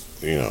Lillards,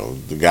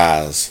 the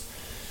guys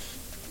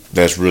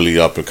that's really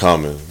up and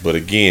coming. But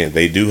again,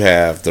 they do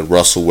have the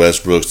Russell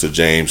Westbrooks, the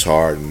James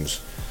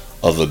Hardens,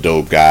 other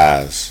dope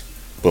guys.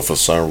 But for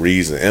some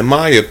reason, in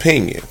my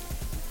opinion,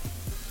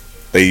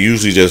 they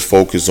usually just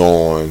focus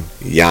on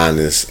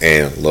Giannis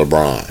and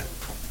LeBron.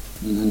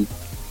 Mm-hmm.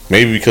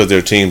 Maybe because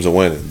their teams are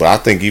winning. But I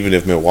think even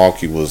if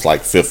Milwaukee was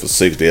like 5th or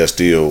 6th, they'll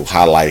still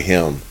highlight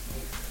him.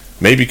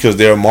 Maybe because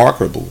they're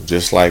marketable.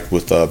 Just like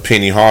with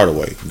Penny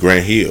Hardaway,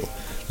 Grant Hill.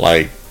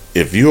 Like,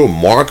 if you're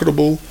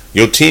marketable,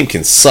 your team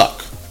can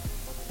suck.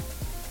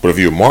 But if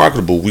you're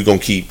marketable, we're going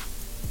to keep,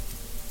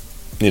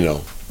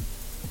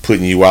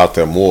 putting you out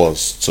there more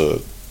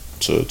to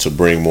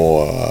bring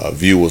more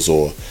viewers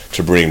or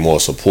to bring more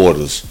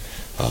supporters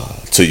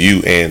to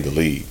you and the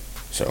league.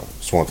 So,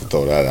 just wanted to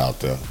throw that out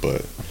there.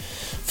 But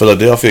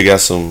Philadelphia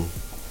got some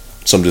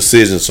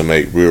decisions to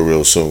make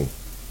real soon.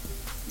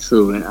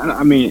 True, and I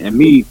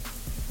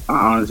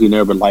honestly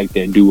never liked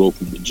that duo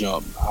from the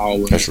jump. I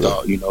always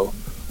thought,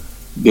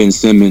 Ben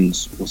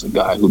Simmons was a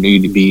guy who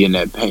needed to be in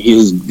that paint.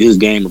 His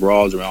game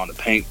revolves around the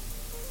paint.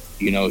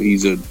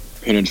 He's a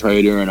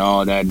penetrator and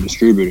all that,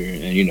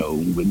 distributor.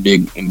 And, with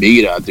Big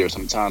Embiid out there,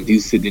 sometimes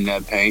he's sitting in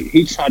that paint.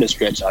 He try to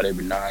stretch out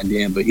every now and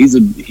then, but he's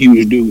a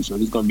huge dude, so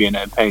he's going to be in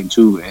that paint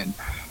too. And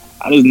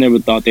I just never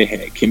thought they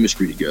had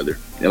chemistry together.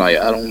 And like,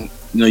 I don't,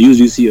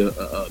 usually you see a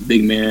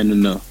big man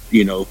and a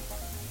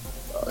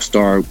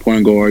star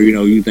point guard,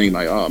 you think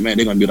like, oh man,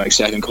 they're going to be like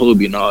Shaq and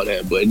Kobe and all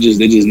that. But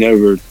they just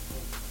never,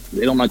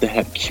 they don't like to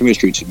have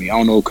chemistry to me. I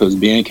don't know, because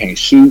Ben can't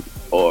shoot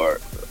or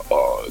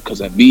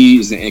because Embiid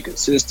is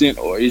inconsistent,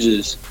 or it's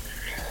just,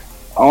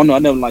 I don't know. I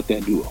never liked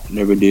that duo.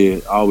 Never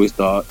did. I always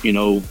thought,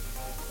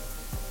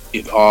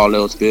 if all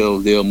else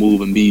fails, they'll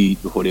move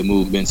Embiid before they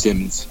move Ben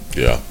Simmons.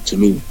 Yeah. To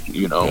me,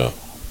 Yeah.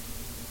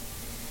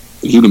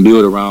 If you can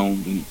build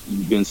around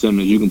Ben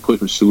Simmons, you can put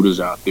some shooters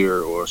out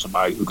there or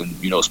somebody who can,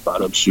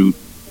 spot up shoot,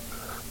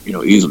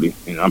 easily.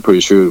 And I'm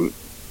pretty sure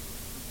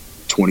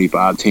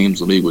 25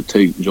 teams in the league would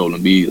take Joel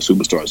Embiid, a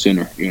superstar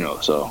center,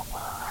 so.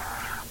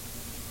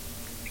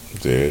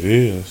 There it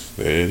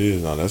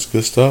is. Now, that's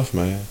good stuff,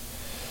 man.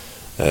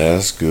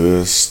 That's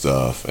good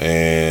stuff.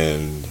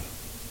 And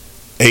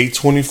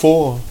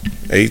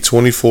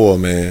 824,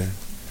 man.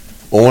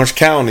 Orange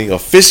County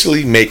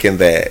officially making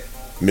that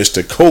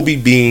Mr. Kobe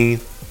Bean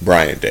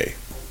Bryant Day.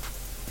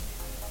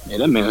 Yeah,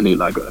 that man need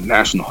like a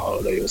national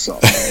holiday or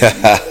something.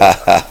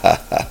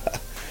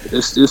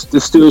 It's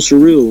still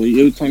surreal.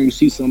 Every time you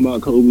see something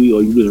about Kobe,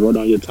 or you just run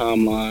on your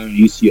timeline, and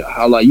you see a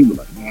highlight, you be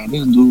like, man,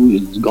 this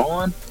dude is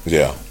gone.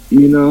 Yeah.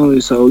 You know,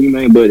 so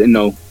but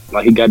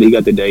like he got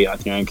the day out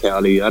there in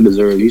Cali. I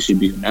deserve. He should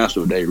be a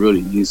national day.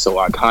 Really, he's so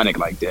iconic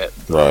like that.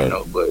 Right. You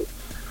know, but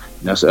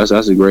that's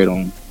a great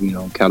on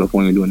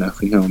California doing that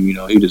for him. You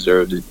know, he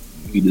deserves it.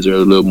 He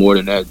deserves a little more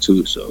than that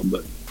too. So,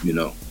 but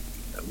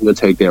we'll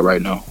take that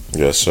right now.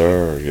 Yes,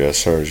 sir. Yes,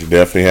 sir. You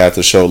definitely have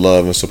to show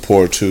love and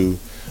support to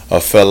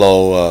a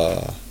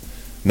fellow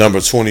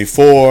number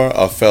 24.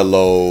 A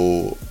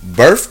fellow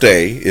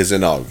birthday is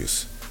in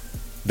August.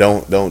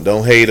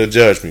 Don't hate or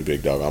judge me,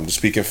 big dog. I'm just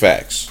speaking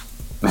facts.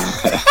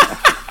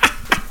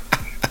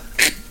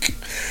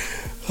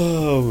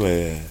 Oh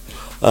man.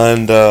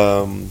 And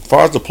as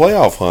far as the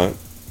playoff hunt,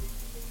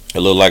 it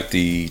looked like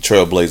the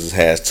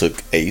Trailblazers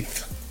took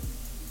 8th.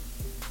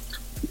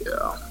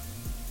 Yeah.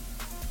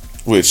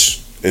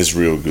 Which is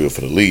real good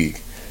for the league.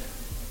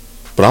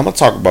 But I'm going to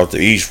talk about the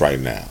East right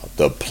now.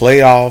 The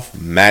playoff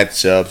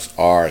matchups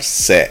are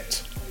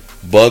set.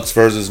 Bucks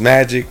versus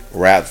Magic,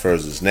 Raps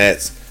versus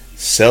Nets,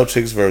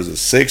 Celtics versus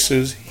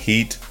Sixers,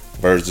 Heat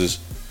versus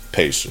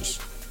Pacers.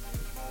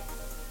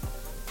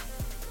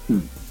 Yeah,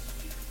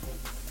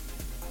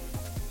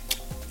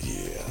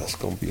 that's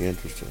going to be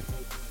interesting.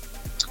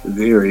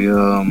 Very,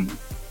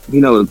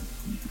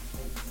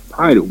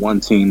 probably the one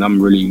team I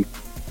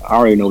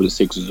already know what the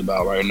Sixers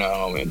about right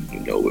now, and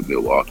with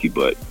Milwaukee,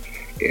 but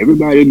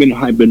everybody been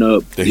hyping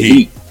up the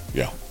Heat.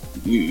 Yeah.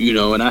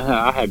 And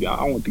I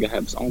don't think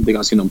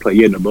I've seen them play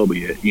yet in the bubble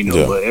yet.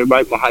 But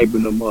everybody been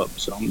hyping them up,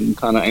 so I'm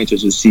kind of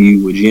anxious to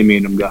see what Jimmy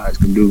and them guys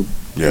can do.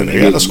 Yeah, they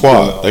got a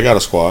squad. They got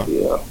a squad.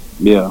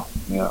 Yeah.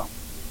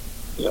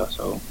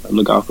 So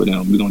look out for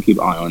them. We're gonna keep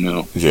an eye on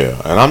them. Yeah,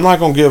 and I'm not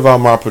gonna give out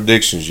my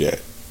predictions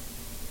yet,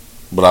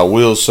 but I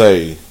will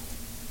say,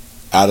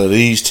 out of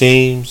these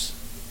teams,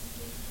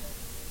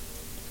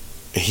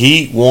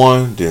 Heat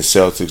 1, then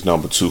Celtics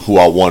number 2, who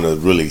I want to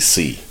really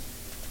see.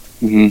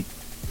 Mm-hmm.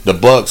 The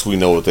Bucks, we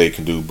know what they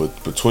can do,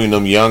 but between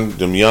them young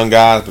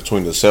guys,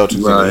 between the Celtics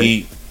and the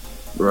Heat,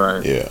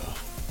 right? Yeah,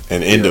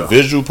 an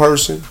individual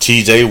person,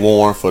 T.J.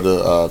 Warren for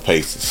the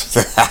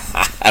Pacers.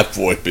 That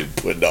boy been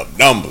putting up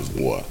numbers,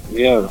 boy.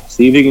 Yeah,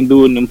 see if he can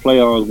do it in them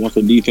playoffs once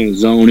the defense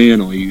zone in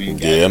on you. And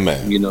yeah,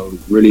 man.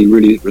 Really,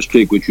 really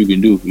restrict what you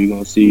can do. You're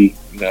gonna see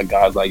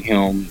guys like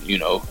him.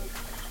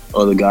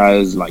 Other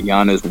guys like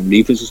Giannis, when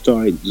defenses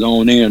start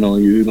zone in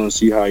on you, you're gonna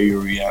see how you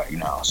react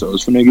now. So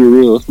it's gonna get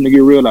real. It's gonna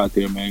get real out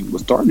there, man. We're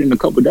starting in a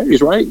couple of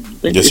days, right?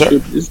 Yes, sir.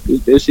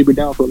 They should be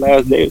down for the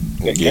last day.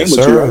 Yes,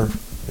 sir.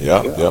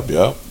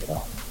 Yep.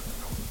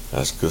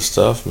 That's good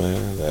stuff,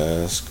 man.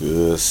 That's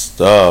good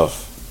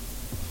stuff.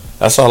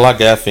 That's all I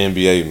got for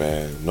NBA,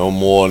 man. No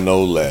more,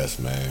 no less,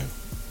 man.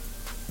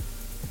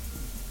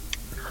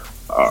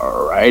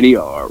 Alrighty.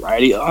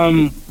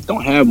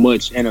 Don't have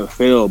much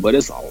NFL, but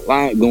it's a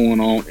lot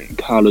going on in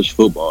college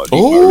football.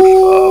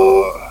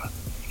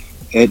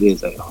 It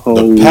is a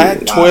whole the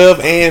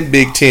Pac-12 and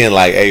Big Ten.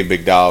 Like, hey,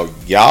 big dog,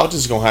 y'all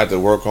just gonna have to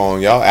work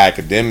on y'all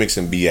academics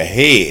and be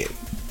ahead,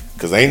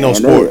 cause ain't no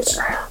sports.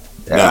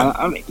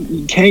 I mean,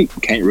 you can't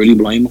really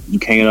blame them. You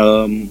can't.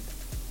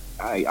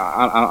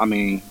 I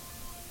mean,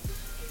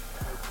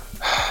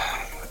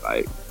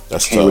 like,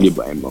 that's can't tough. really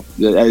blame them.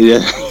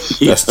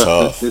 That's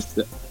tough.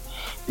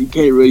 You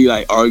can't really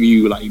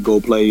argue go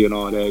play and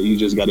all that. You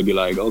just got to be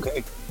like,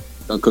 okay,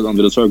 because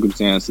under the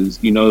circumstances,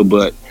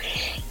 But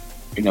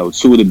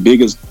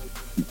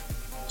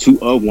two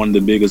of one of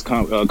the biggest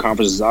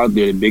conferences out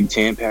there, the Big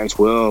Ten,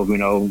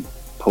 Pac-12,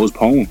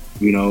 postponed.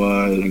 They're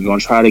gonna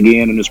try it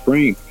again in the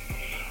spring.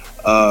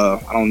 I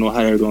don't know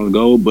how they're gonna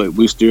go, but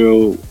we're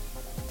still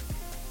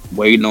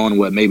waiting on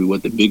what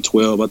the Big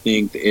 12, I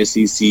think, the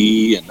SEC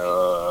and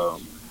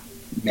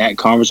that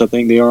conference. I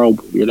think they're all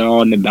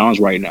in the balance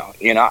right now,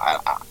 and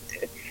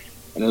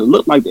and it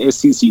looked like the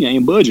SEC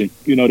ain't budging.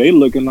 They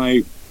looking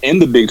like in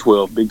the Big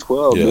 12. Big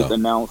 12 just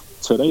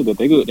announced today that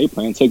they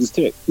playing Texas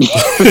Tech.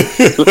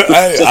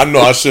 I know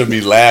I shouldn't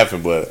be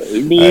laughing, but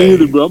me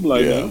either, bro. I'm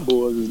like, them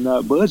boys is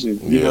not budging,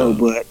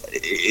 but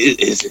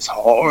it's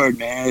hard,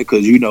 man,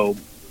 because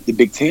the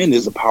Big Ten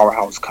is a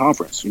powerhouse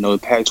conference. The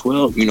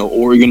Pac-12,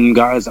 Oregon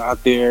guys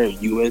out there,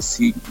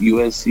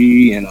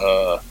 USC, and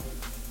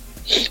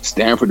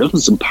Stanford. Those are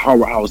some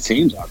powerhouse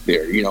teams out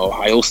there.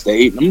 Ohio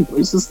State.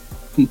 It's just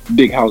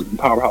big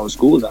powerhouse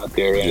schools out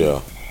there.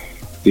 And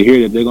to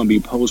hear that they're going to be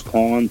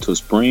postponed to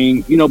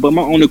spring, but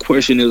my only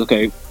question is,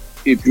 okay,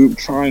 if you're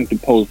trying to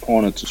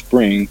postpone it to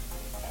spring,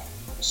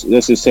 so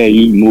let's just say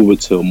you move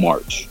it till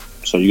March.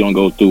 So you're going to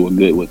go through a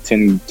good,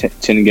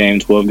 10 game,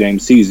 12 game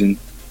season.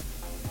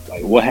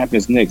 Like, what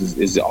happens next?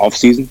 Is it off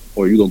season,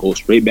 or you going to go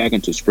straight back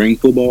into spring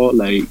football?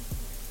 Like,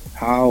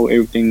 how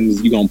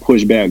everything's, you going to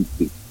push back,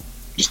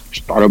 just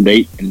start up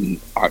date in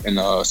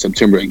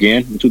September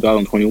again in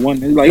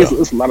 2021? It's like,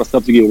 it's a lot of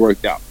stuff to get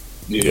worked out,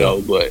 you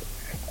know, but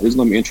it's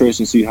gonna be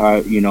interesting to see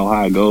how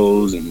how it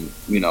goes and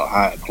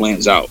how it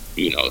plans out.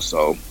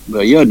 So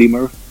but yeah, D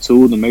Murph,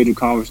 two of the major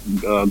college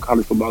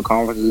football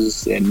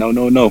conferences, and no,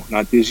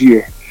 not this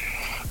year.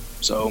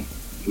 So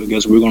I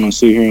guess we're gonna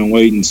sit here and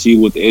wait and see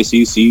what the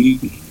SEC,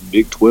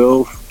 Big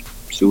 12,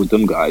 see what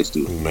them guys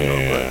do.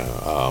 Man,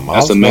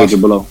 that's a major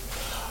blow.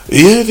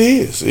 Yeah, it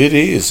is. It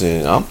is,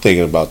 and I'm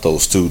thinking about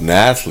those student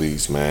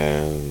athletes,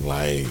 man.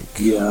 Like,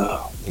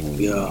 yeah.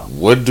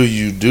 What do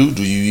you do?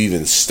 Do you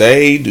even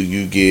stay? Do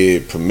you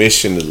get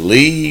permission to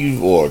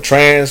leave or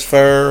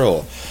transfer?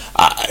 Or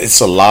it's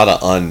a lot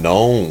of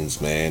unknowns,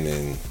 man.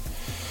 And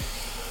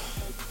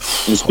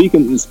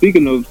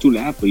speaking of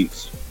student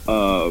athletes,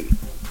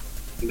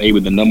 maybe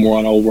the number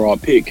one overall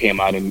pick came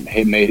out and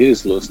had made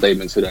his little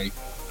statement today.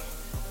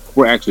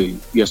 Or actually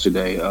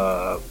yesterday,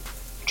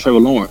 Trevor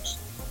Lawrence,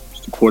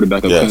 the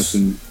quarterback of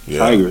Clemson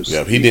Tigers.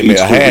 Yeah, he did make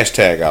a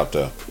hashtag out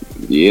there.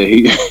 Yeah,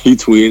 he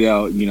tweeted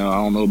out, I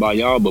don't know about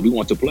y'all, but we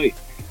want to play.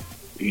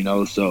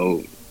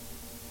 So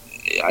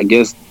I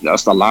guess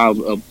that's a lot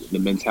of the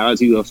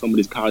mentality of some of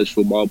these college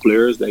football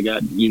players. They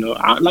got,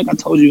 like I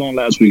told you on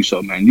last week's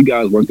show, man, you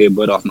guys worked their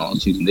butt off in the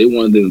season. They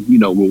wanted the,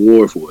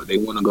 reward for it. They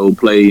want to go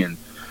play,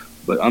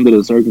 but under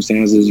the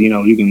circumstances,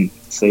 you can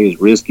say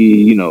it's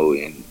risky,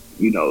 and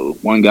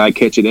one guy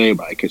catch it,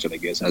 everybody catch it. I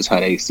guess that's how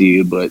they see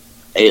it. But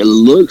it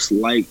looks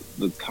like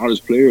the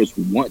college players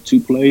want to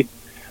play,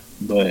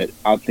 but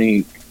I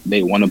think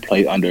they want to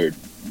play under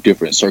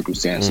different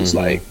circumstances,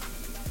 like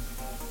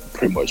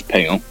pretty much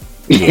pay them.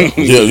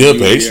 Yeah,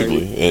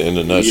 basically, in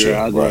a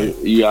nutshell, right?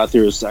 You're out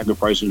there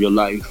sacrificing your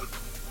life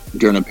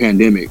during a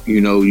pandemic.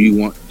 You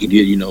want to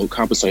get,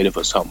 compensated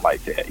for something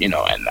like that, and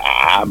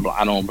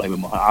I don't blame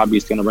them. I'll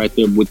be standing right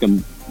there with them,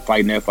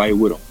 fighting that fight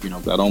with them,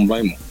 I don't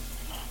blame them.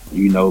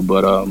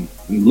 But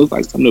it looks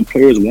like some of the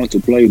players want to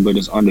play, but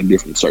it's under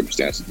different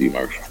circumstances, D.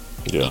 Murphy.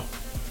 Yeah,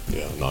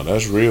 no,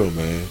 that's real,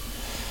 man.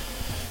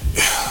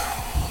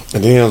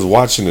 And then I was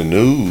watching the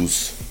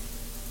news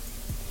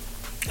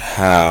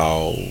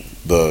how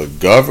the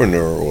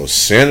governor or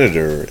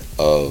senator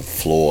of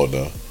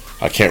Florida,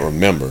 I can't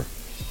remember,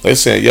 they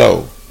said,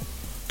 yo,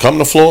 come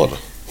to Florida.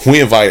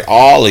 We invite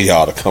all of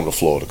y'all to come to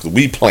Florida because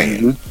we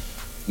playing.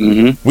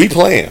 We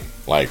playing.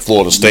 Like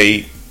Florida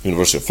State,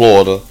 University of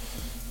Florida.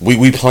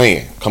 We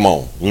playing. Come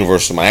on.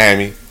 University of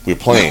Miami. We're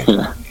playing.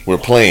 We're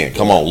playing.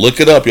 Come on. Look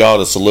it up,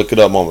 y'all. It's a look it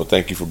up moment.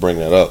 Thank you for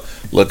bringing that up.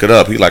 Look it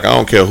up. He's like, I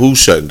don't care who's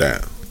shutting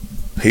down.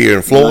 Here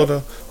in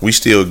Florida, we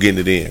still getting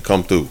it in.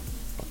 Come through.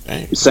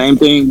 Dang. Same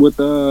thing with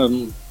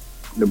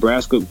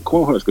Nebraska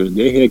Cornhuskers.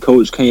 Their head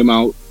coach came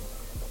out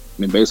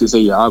and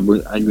basically said, our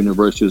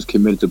university is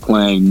committed to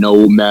playing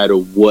no matter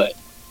what.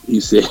 He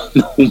said,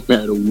 no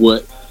matter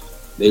what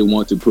they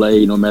want to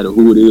play, no matter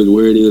who it is,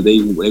 where it is,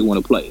 they want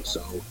to play.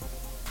 So,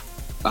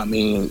 I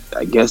mean,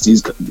 I guess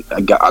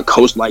a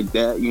coach like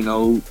that,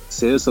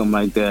 says something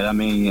like that. I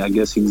mean, I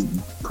guess he's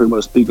pretty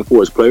much speaking for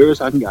his players.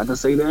 I can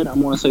say that. I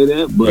want to say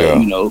that.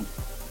 But,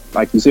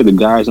 like you said, the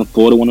guys in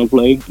Florida want to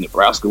play.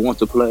 Nebraska wants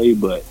to play.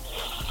 But,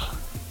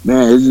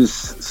 man, it's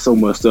just so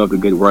much stuff to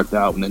get worked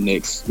out in the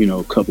next,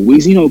 couple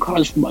weeks.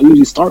 College football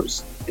usually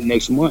starts the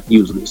next month,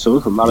 usually. So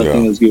it's a lot of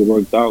things get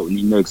worked out in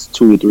the next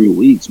 2 or 3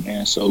 weeks,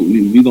 man. So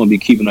we're going to be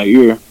keeping our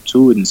ear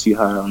to it and see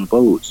how it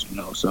unfolds,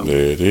 So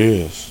there it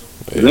is.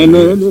 Ain't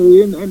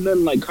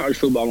nothing like college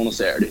football on a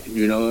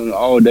Saturday,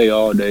 all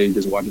day,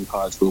 just watching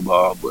college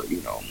football. But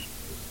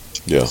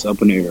it's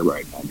up in the air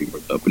right now.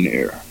 Up in the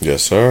air.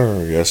 Yes,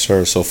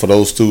 sir. So for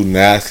those student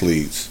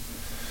athletes,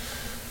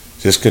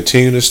 just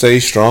continue to stay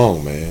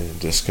strong, man.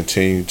 Just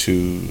continue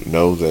to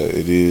know that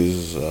it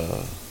is,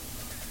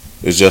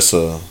 it's just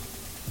a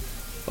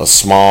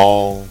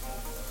small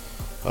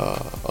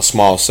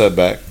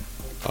setback.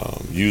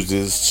 Use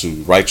this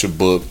to write your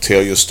book,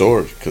 tell your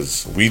story,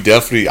 because we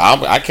definitely,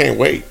 I can't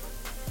wait.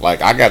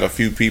 Like, I got a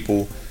few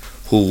people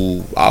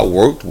who I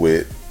worked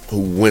with who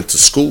went to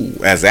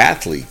school as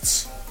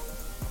athletes.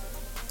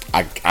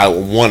 I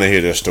want to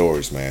hear their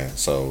stories, man.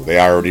 So they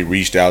already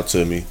reached out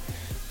to me,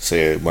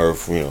 said,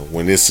 Murph,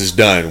 when this is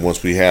done,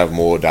 once we have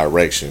more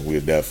direction,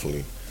 we'll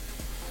definitely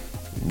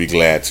be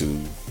glad to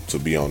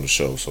be on the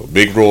show. So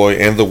Big Roy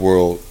and the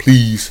world,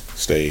 please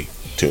stay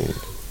tuned.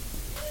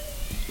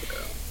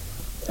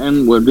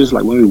 And there's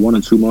like maybe 1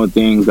 or 2 more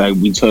things that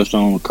we touched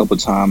on a couple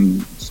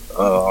times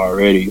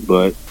already,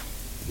 but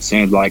it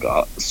seems like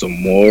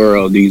some more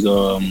of these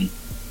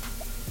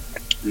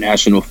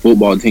national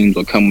football teams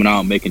are coming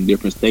out making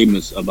different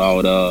statements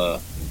about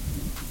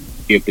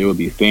if there will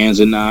be fans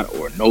or not,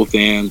 or no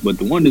fans. But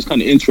the one that's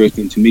kind of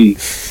interesting to me,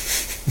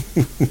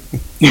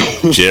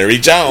 Jerry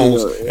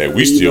Jones, and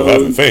we still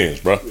having fans,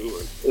 bro.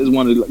 Is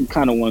one of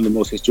the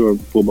most historic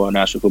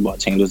national football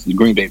teams. It's the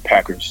Green Bay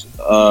Packers.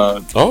 I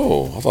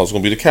thought it was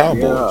gonna be the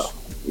Cowboys.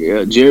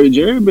 Yeah,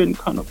 Jerry been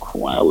kind of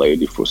quiet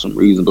lately for some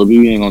reason, but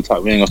we ain't gonna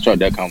start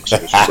that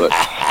conversation. But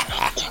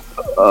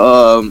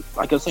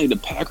like I say, the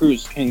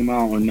Packers came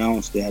out and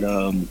announced that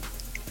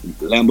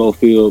Lambeau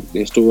Field, the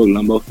historic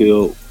Lambeau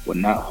Field, will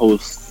not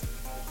host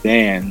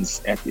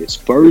fans at its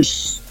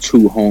first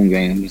 2 home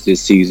games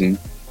this season,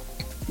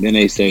 Then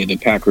they say the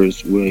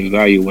Packers will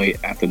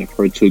evaluate after the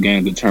first 2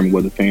 games to determine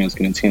whether fans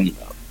can attend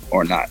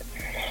or not.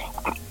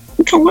 I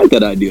kind of like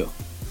that idea,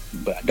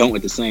 but I don't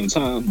at the same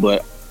time.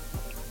 But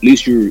at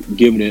least you're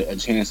giving it a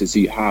chance to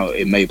see how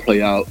it may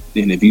play out.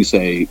 Then if you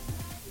say,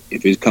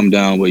 if it's come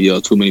down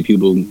with, too many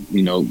people,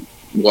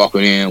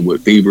 walking in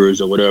with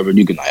fevers or whatever,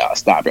 you can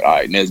stop it. All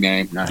right, next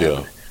game, not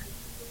happening.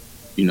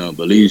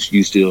 But at least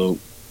you still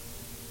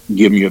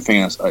giving your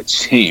fans a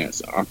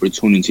chance,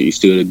 opportunity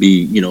still to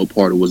be,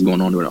 part of what's going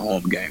on during a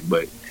home game.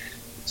 But at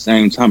the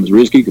same time, it's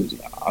risky because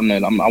I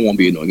won't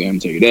be in no game, I'll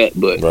tell you that.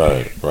 But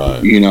right.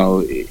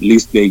 At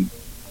least they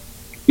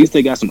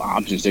got some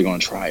options they're gonna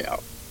try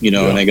out. And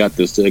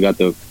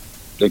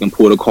they can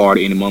pull the card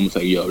at any moment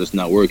and say, "Yo, this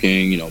not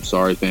working. I'm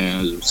sorry,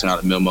 fans. Send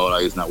out a memo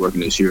like it's not working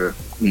this year.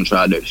 I'm gonna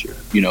try it next year."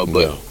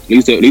 But at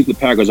least the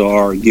Packers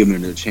are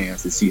giving it a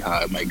chance to see how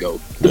it might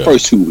go the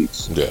first 2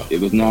 weeks. Yeah.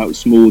 If it's not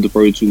smooth the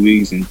first 2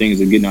 weeks and things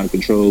are getting out of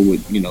control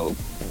with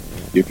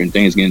different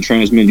things getting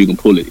transmitted, you can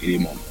pull it at any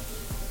moment.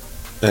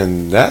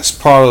 And that's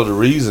part of the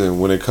reason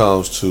when it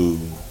comes to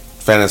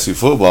fantasy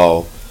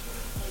football.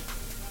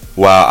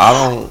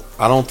 While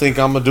I don't think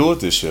I'm gonna do it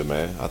this year,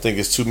 man. I think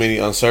it's too many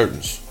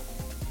uncertainties.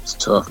 It's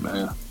tough,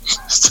 man.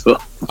 It's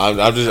tough.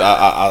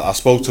 I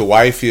spoke to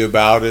wifey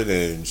about it,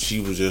 and she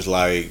was just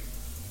like,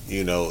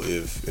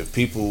 if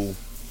people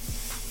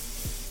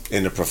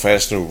in the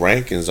professional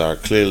rankings are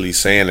clearly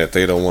saying that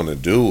they don't want to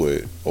do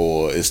it,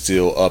 or it's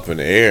still up in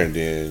the air, and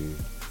then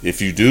if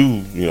you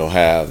do,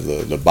 have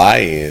the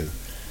buy-in,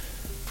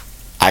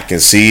 I can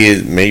see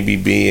it maybe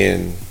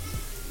being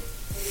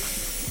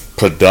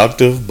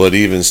productive, but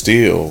even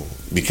still,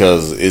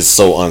 because it's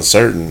so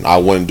uncertain, I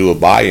wouldn't do a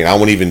buy-in. I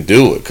wouldn't even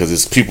do it because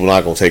it's people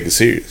not going to take it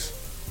serious.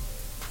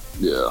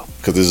 Yeah.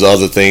 Because there's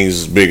other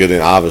things bigger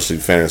than obviously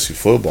fantasy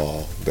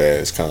football that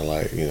it's kind of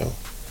like,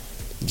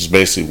 just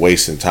basically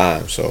wasting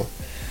time. So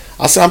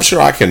I'm sure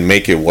I can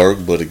make it work,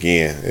 but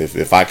again,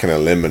 if I can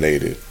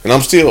eliminate it, and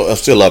I'm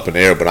still up in the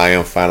air, but I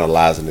am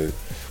finalizing it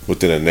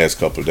within the next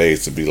couple of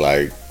days to be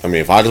like,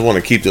 if I just want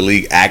to keep the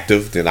league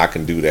active, then I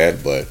can do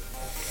that, but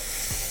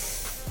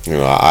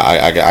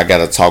I got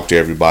to talk to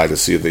everybody to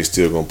see if they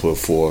still gonna put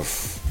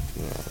forth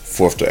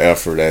the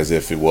effort as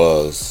if it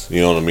was,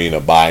 a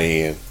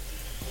buy-in,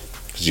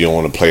 because you don't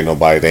want to play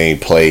nobody they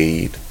ain't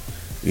played,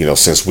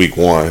 since week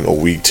 1 or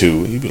week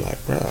 2. You'd be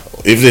like, bro,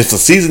 if the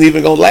season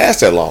even gonna last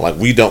that long, like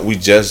we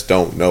just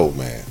don't know,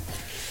 man.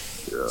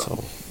 Yeah.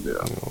 So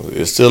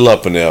it's still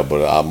up in there,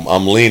 but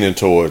I'm leaning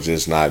towards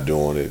just not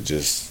doing it,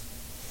 just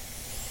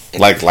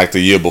like the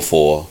year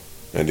before,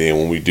 and then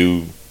when we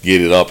do get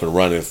it up and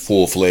running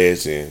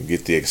full-fledged and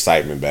get the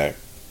excitement back.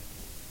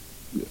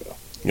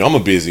 Yeah. I'm a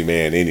busy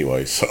man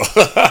anyway, so.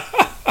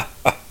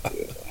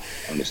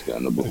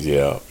 Understandable.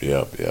 Yeah.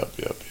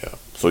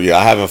 So,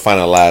 I haven't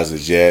finalized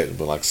it yet,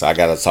 but like I said, I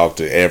got to talk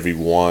to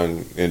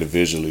everyone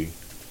individually,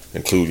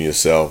 including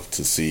yourself,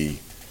 to see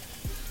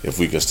if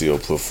we can still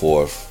put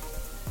forth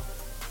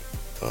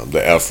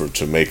the effort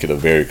to make it a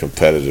very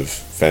competitive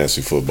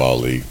fantasy football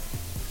league.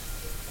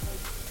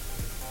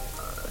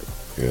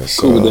 Yes,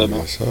 cool with that,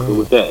 man. Cool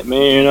with that,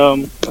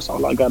 man. That's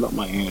all I got on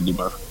my end,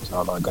 D-Murph. That's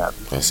all I got.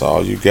 That's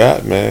all you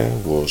got,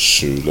 man. Well,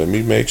 shoot. Let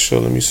me make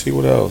sure. Let me see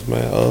what else,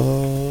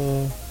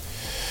 man.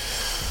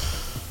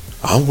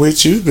 I'm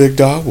with you, big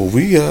dog. Well,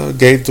 we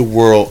gave the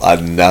world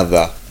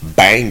another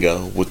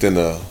banger within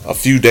a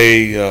few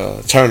day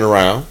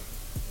turnaround.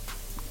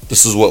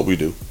 This is what we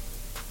do.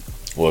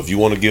 Well, if you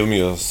want to give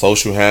me a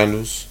social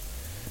handles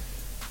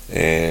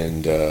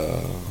and.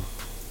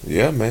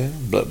 Yeah, man.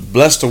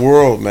 Bless the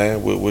world,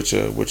 man, with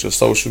your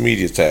social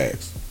media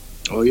tags.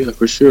 Oh yeah,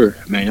 for sure,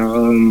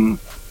 man.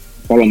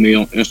 Follow me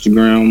on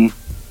Instagram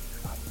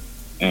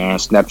and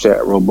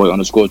Snapchat,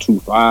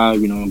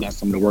 Roboy_25. Got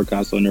some of the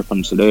workouts on there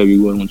from today. If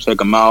you want to check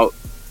them out,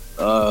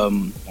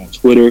 on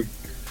Twitter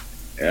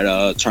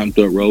at Turned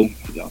Up Row.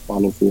 Y'all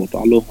follow.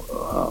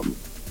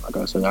 Like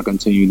I said, I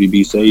continue to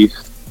be safe.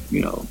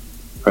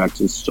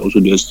 Practice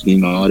social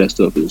distancing. All that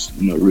stuff is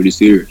really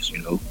serious.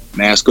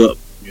 Mask up.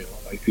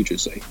 Like Future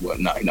say. Well,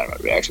 not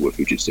really actually what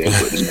Future said,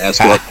 but just mask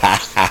up.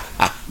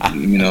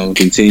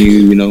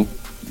 Continue,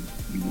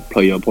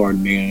 play your part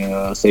in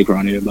being safe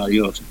around everybody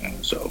else,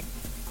 man. So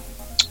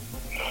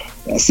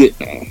that's it,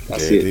 man.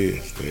 That's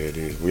it. There it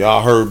is. We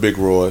all heard Big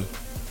Roy.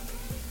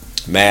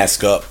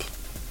 Mask up,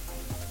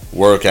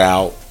 work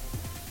out,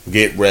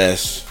 get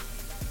rest,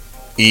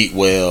 eat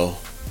well,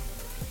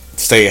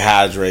 stay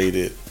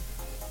hydrated,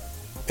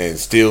 and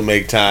still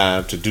make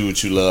time to do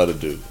what you love to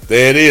do.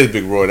 There it is,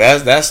 Big Roy.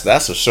 That's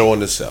a show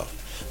in itself.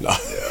 No.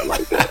 Yeah, I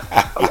like that.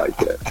 I like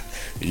that.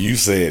 You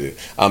said it.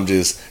 I'm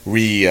just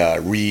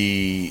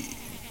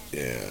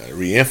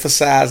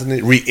re-emphasizing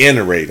it,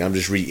 reiterating. I'm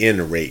just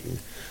reiterating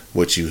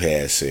what you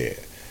had said.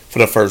 For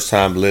the first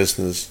time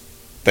listeners,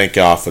 thank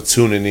y'all for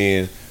tuning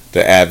in.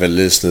 The avid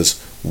listeners,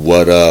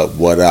 what up?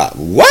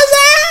 What's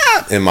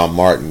up? In my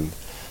Martin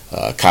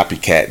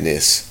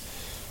copycatness.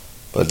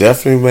 But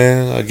definitely,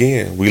 man,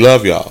 again, we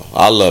love y'all.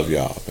 I love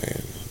y'all,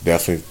 man.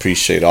 Definitely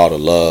appreciate all the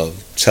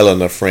love.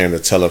 Telling a friend to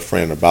tell a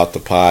friend about the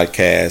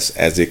podcast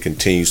as it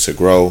continues to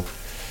grow.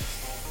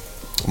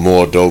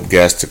 More dope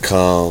guests to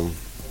come.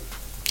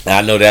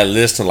 I know that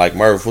listening, like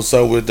Murph, what's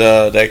up with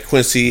that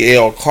Quincy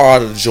L.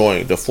 Carter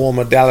joint, the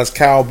former Dallas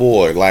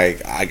Cowboy?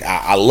 Like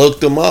I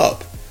looked him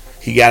up.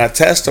 He got a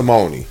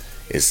testimony.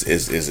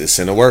 It's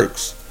in the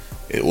works.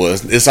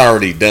 It's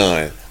already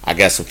done. I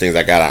got some things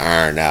I gotta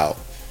iron out,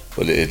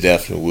 but it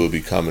definitely will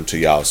be coming to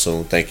y'all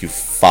soon. Thank you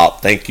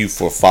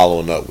for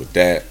following up with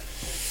that.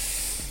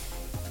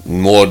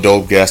 More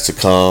dope guests to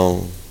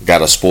come.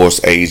 Got a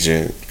sports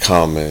agent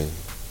coming.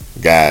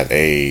 Got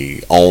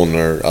a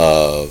owner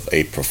of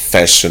a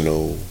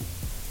professional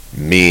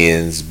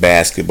men's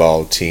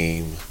basketball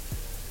team.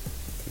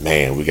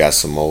 Man, we got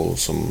some more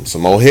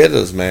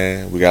hitters,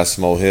 man. We got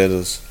some more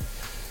hitters.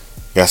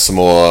 Got some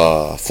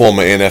more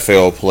former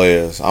NFL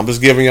players. I'm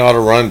just giving y'all the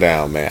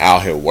rundown, man.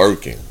 Out here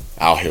working.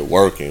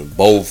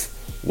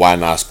 Both Why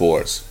Not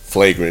Sports,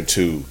 Flagrant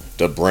 2,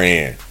 the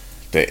brand,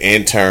 the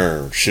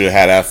intern should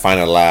have that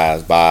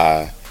finalized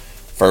by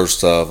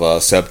 1st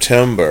of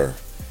September.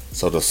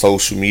 So the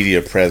social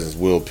media presence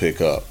will pick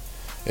up.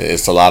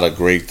 It's a lot of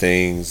great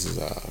things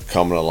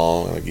coming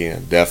along. And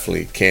again,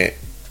 definitely can't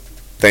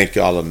thank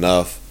y'all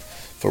enough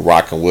for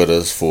rocking with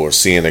us, for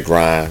seeing the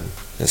grind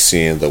and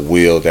seeing the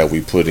will that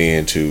we put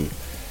in to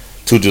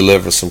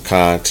deliver some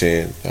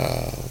content,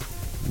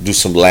 do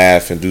some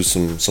laugh and do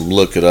some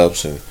look it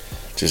ups, and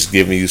just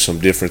giving you some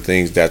different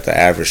things that the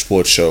average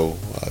sports show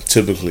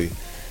typically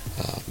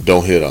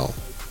don't hit on.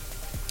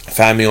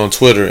 Find me on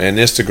Twitter and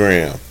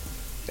Instagram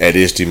at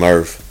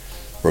IsDMurph.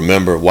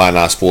 Remember, Why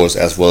Not Sports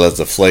as well as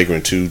the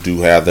Flagrant 2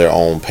 do have their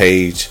own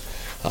page.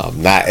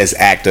 Not as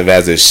active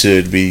as it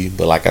should be,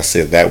 but like I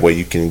said, that way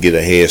you can get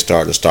a head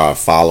start to start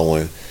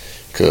following,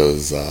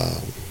 because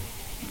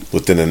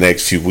within the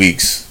next few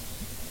weeks,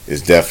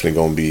 it's definitely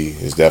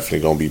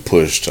gonna be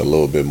pushed a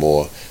little bit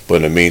more. But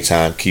in the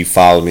meantime, keep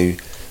following me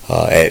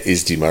at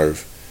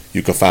IsDMurph.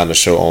 You can find the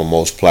show on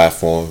most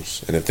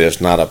platforms, and if there's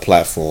not a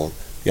platform,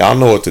 y'all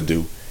know what to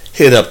do.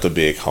 Hit up the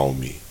big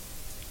homie.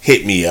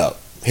 Hit me up.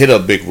 Hit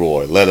up Big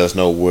Roy. Let us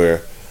know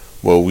where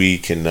we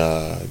can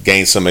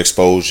gain some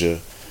exposure,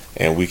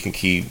 and we can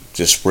keep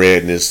just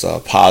spreading this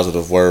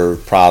positive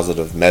word,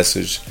 positive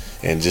message,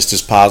 and just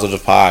this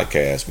positive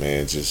podcast,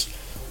 man. Just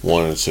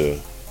wanted to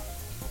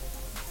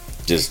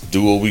just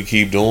do what we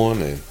keep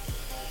doing, and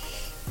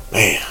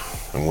man,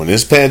 and when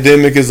this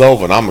pandemic is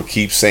over, and I'm gonna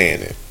keep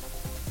saying it,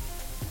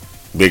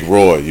 Big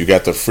Roy, you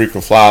got the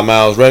frequent flyer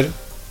miles ready?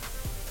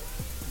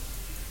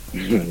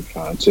 I'm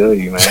trying to tell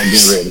you, man.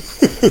 Get ready.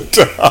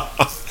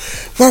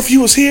 Murphy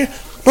was here.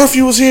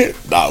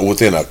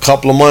 Within a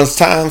couple of months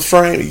time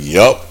frame,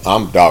 yup,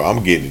 I'm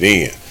getting it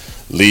in.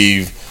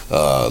 Leave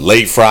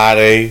late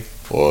Friday,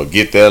 or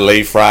get there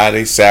late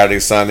Friday, Saturday,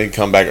 Sunday,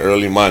 come back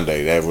early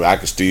Monday. That way I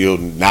can still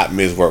not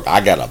miss work. I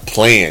got a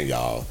plan,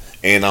 y'all.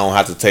 And I don't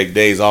have to take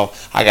days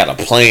off. I got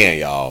a plan,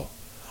 y'all.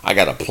 I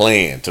got a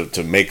plan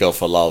to make up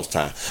for lost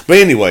time. But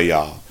anyway,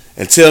 y'all,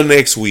 until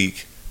next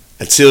week,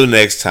 until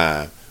next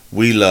time,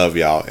 we love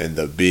y'all, and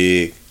the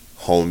big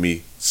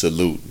homie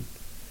saluting.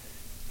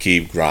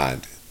 Keep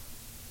grinding.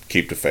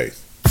 Keep the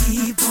faith.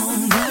 Keep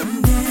on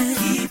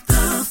running,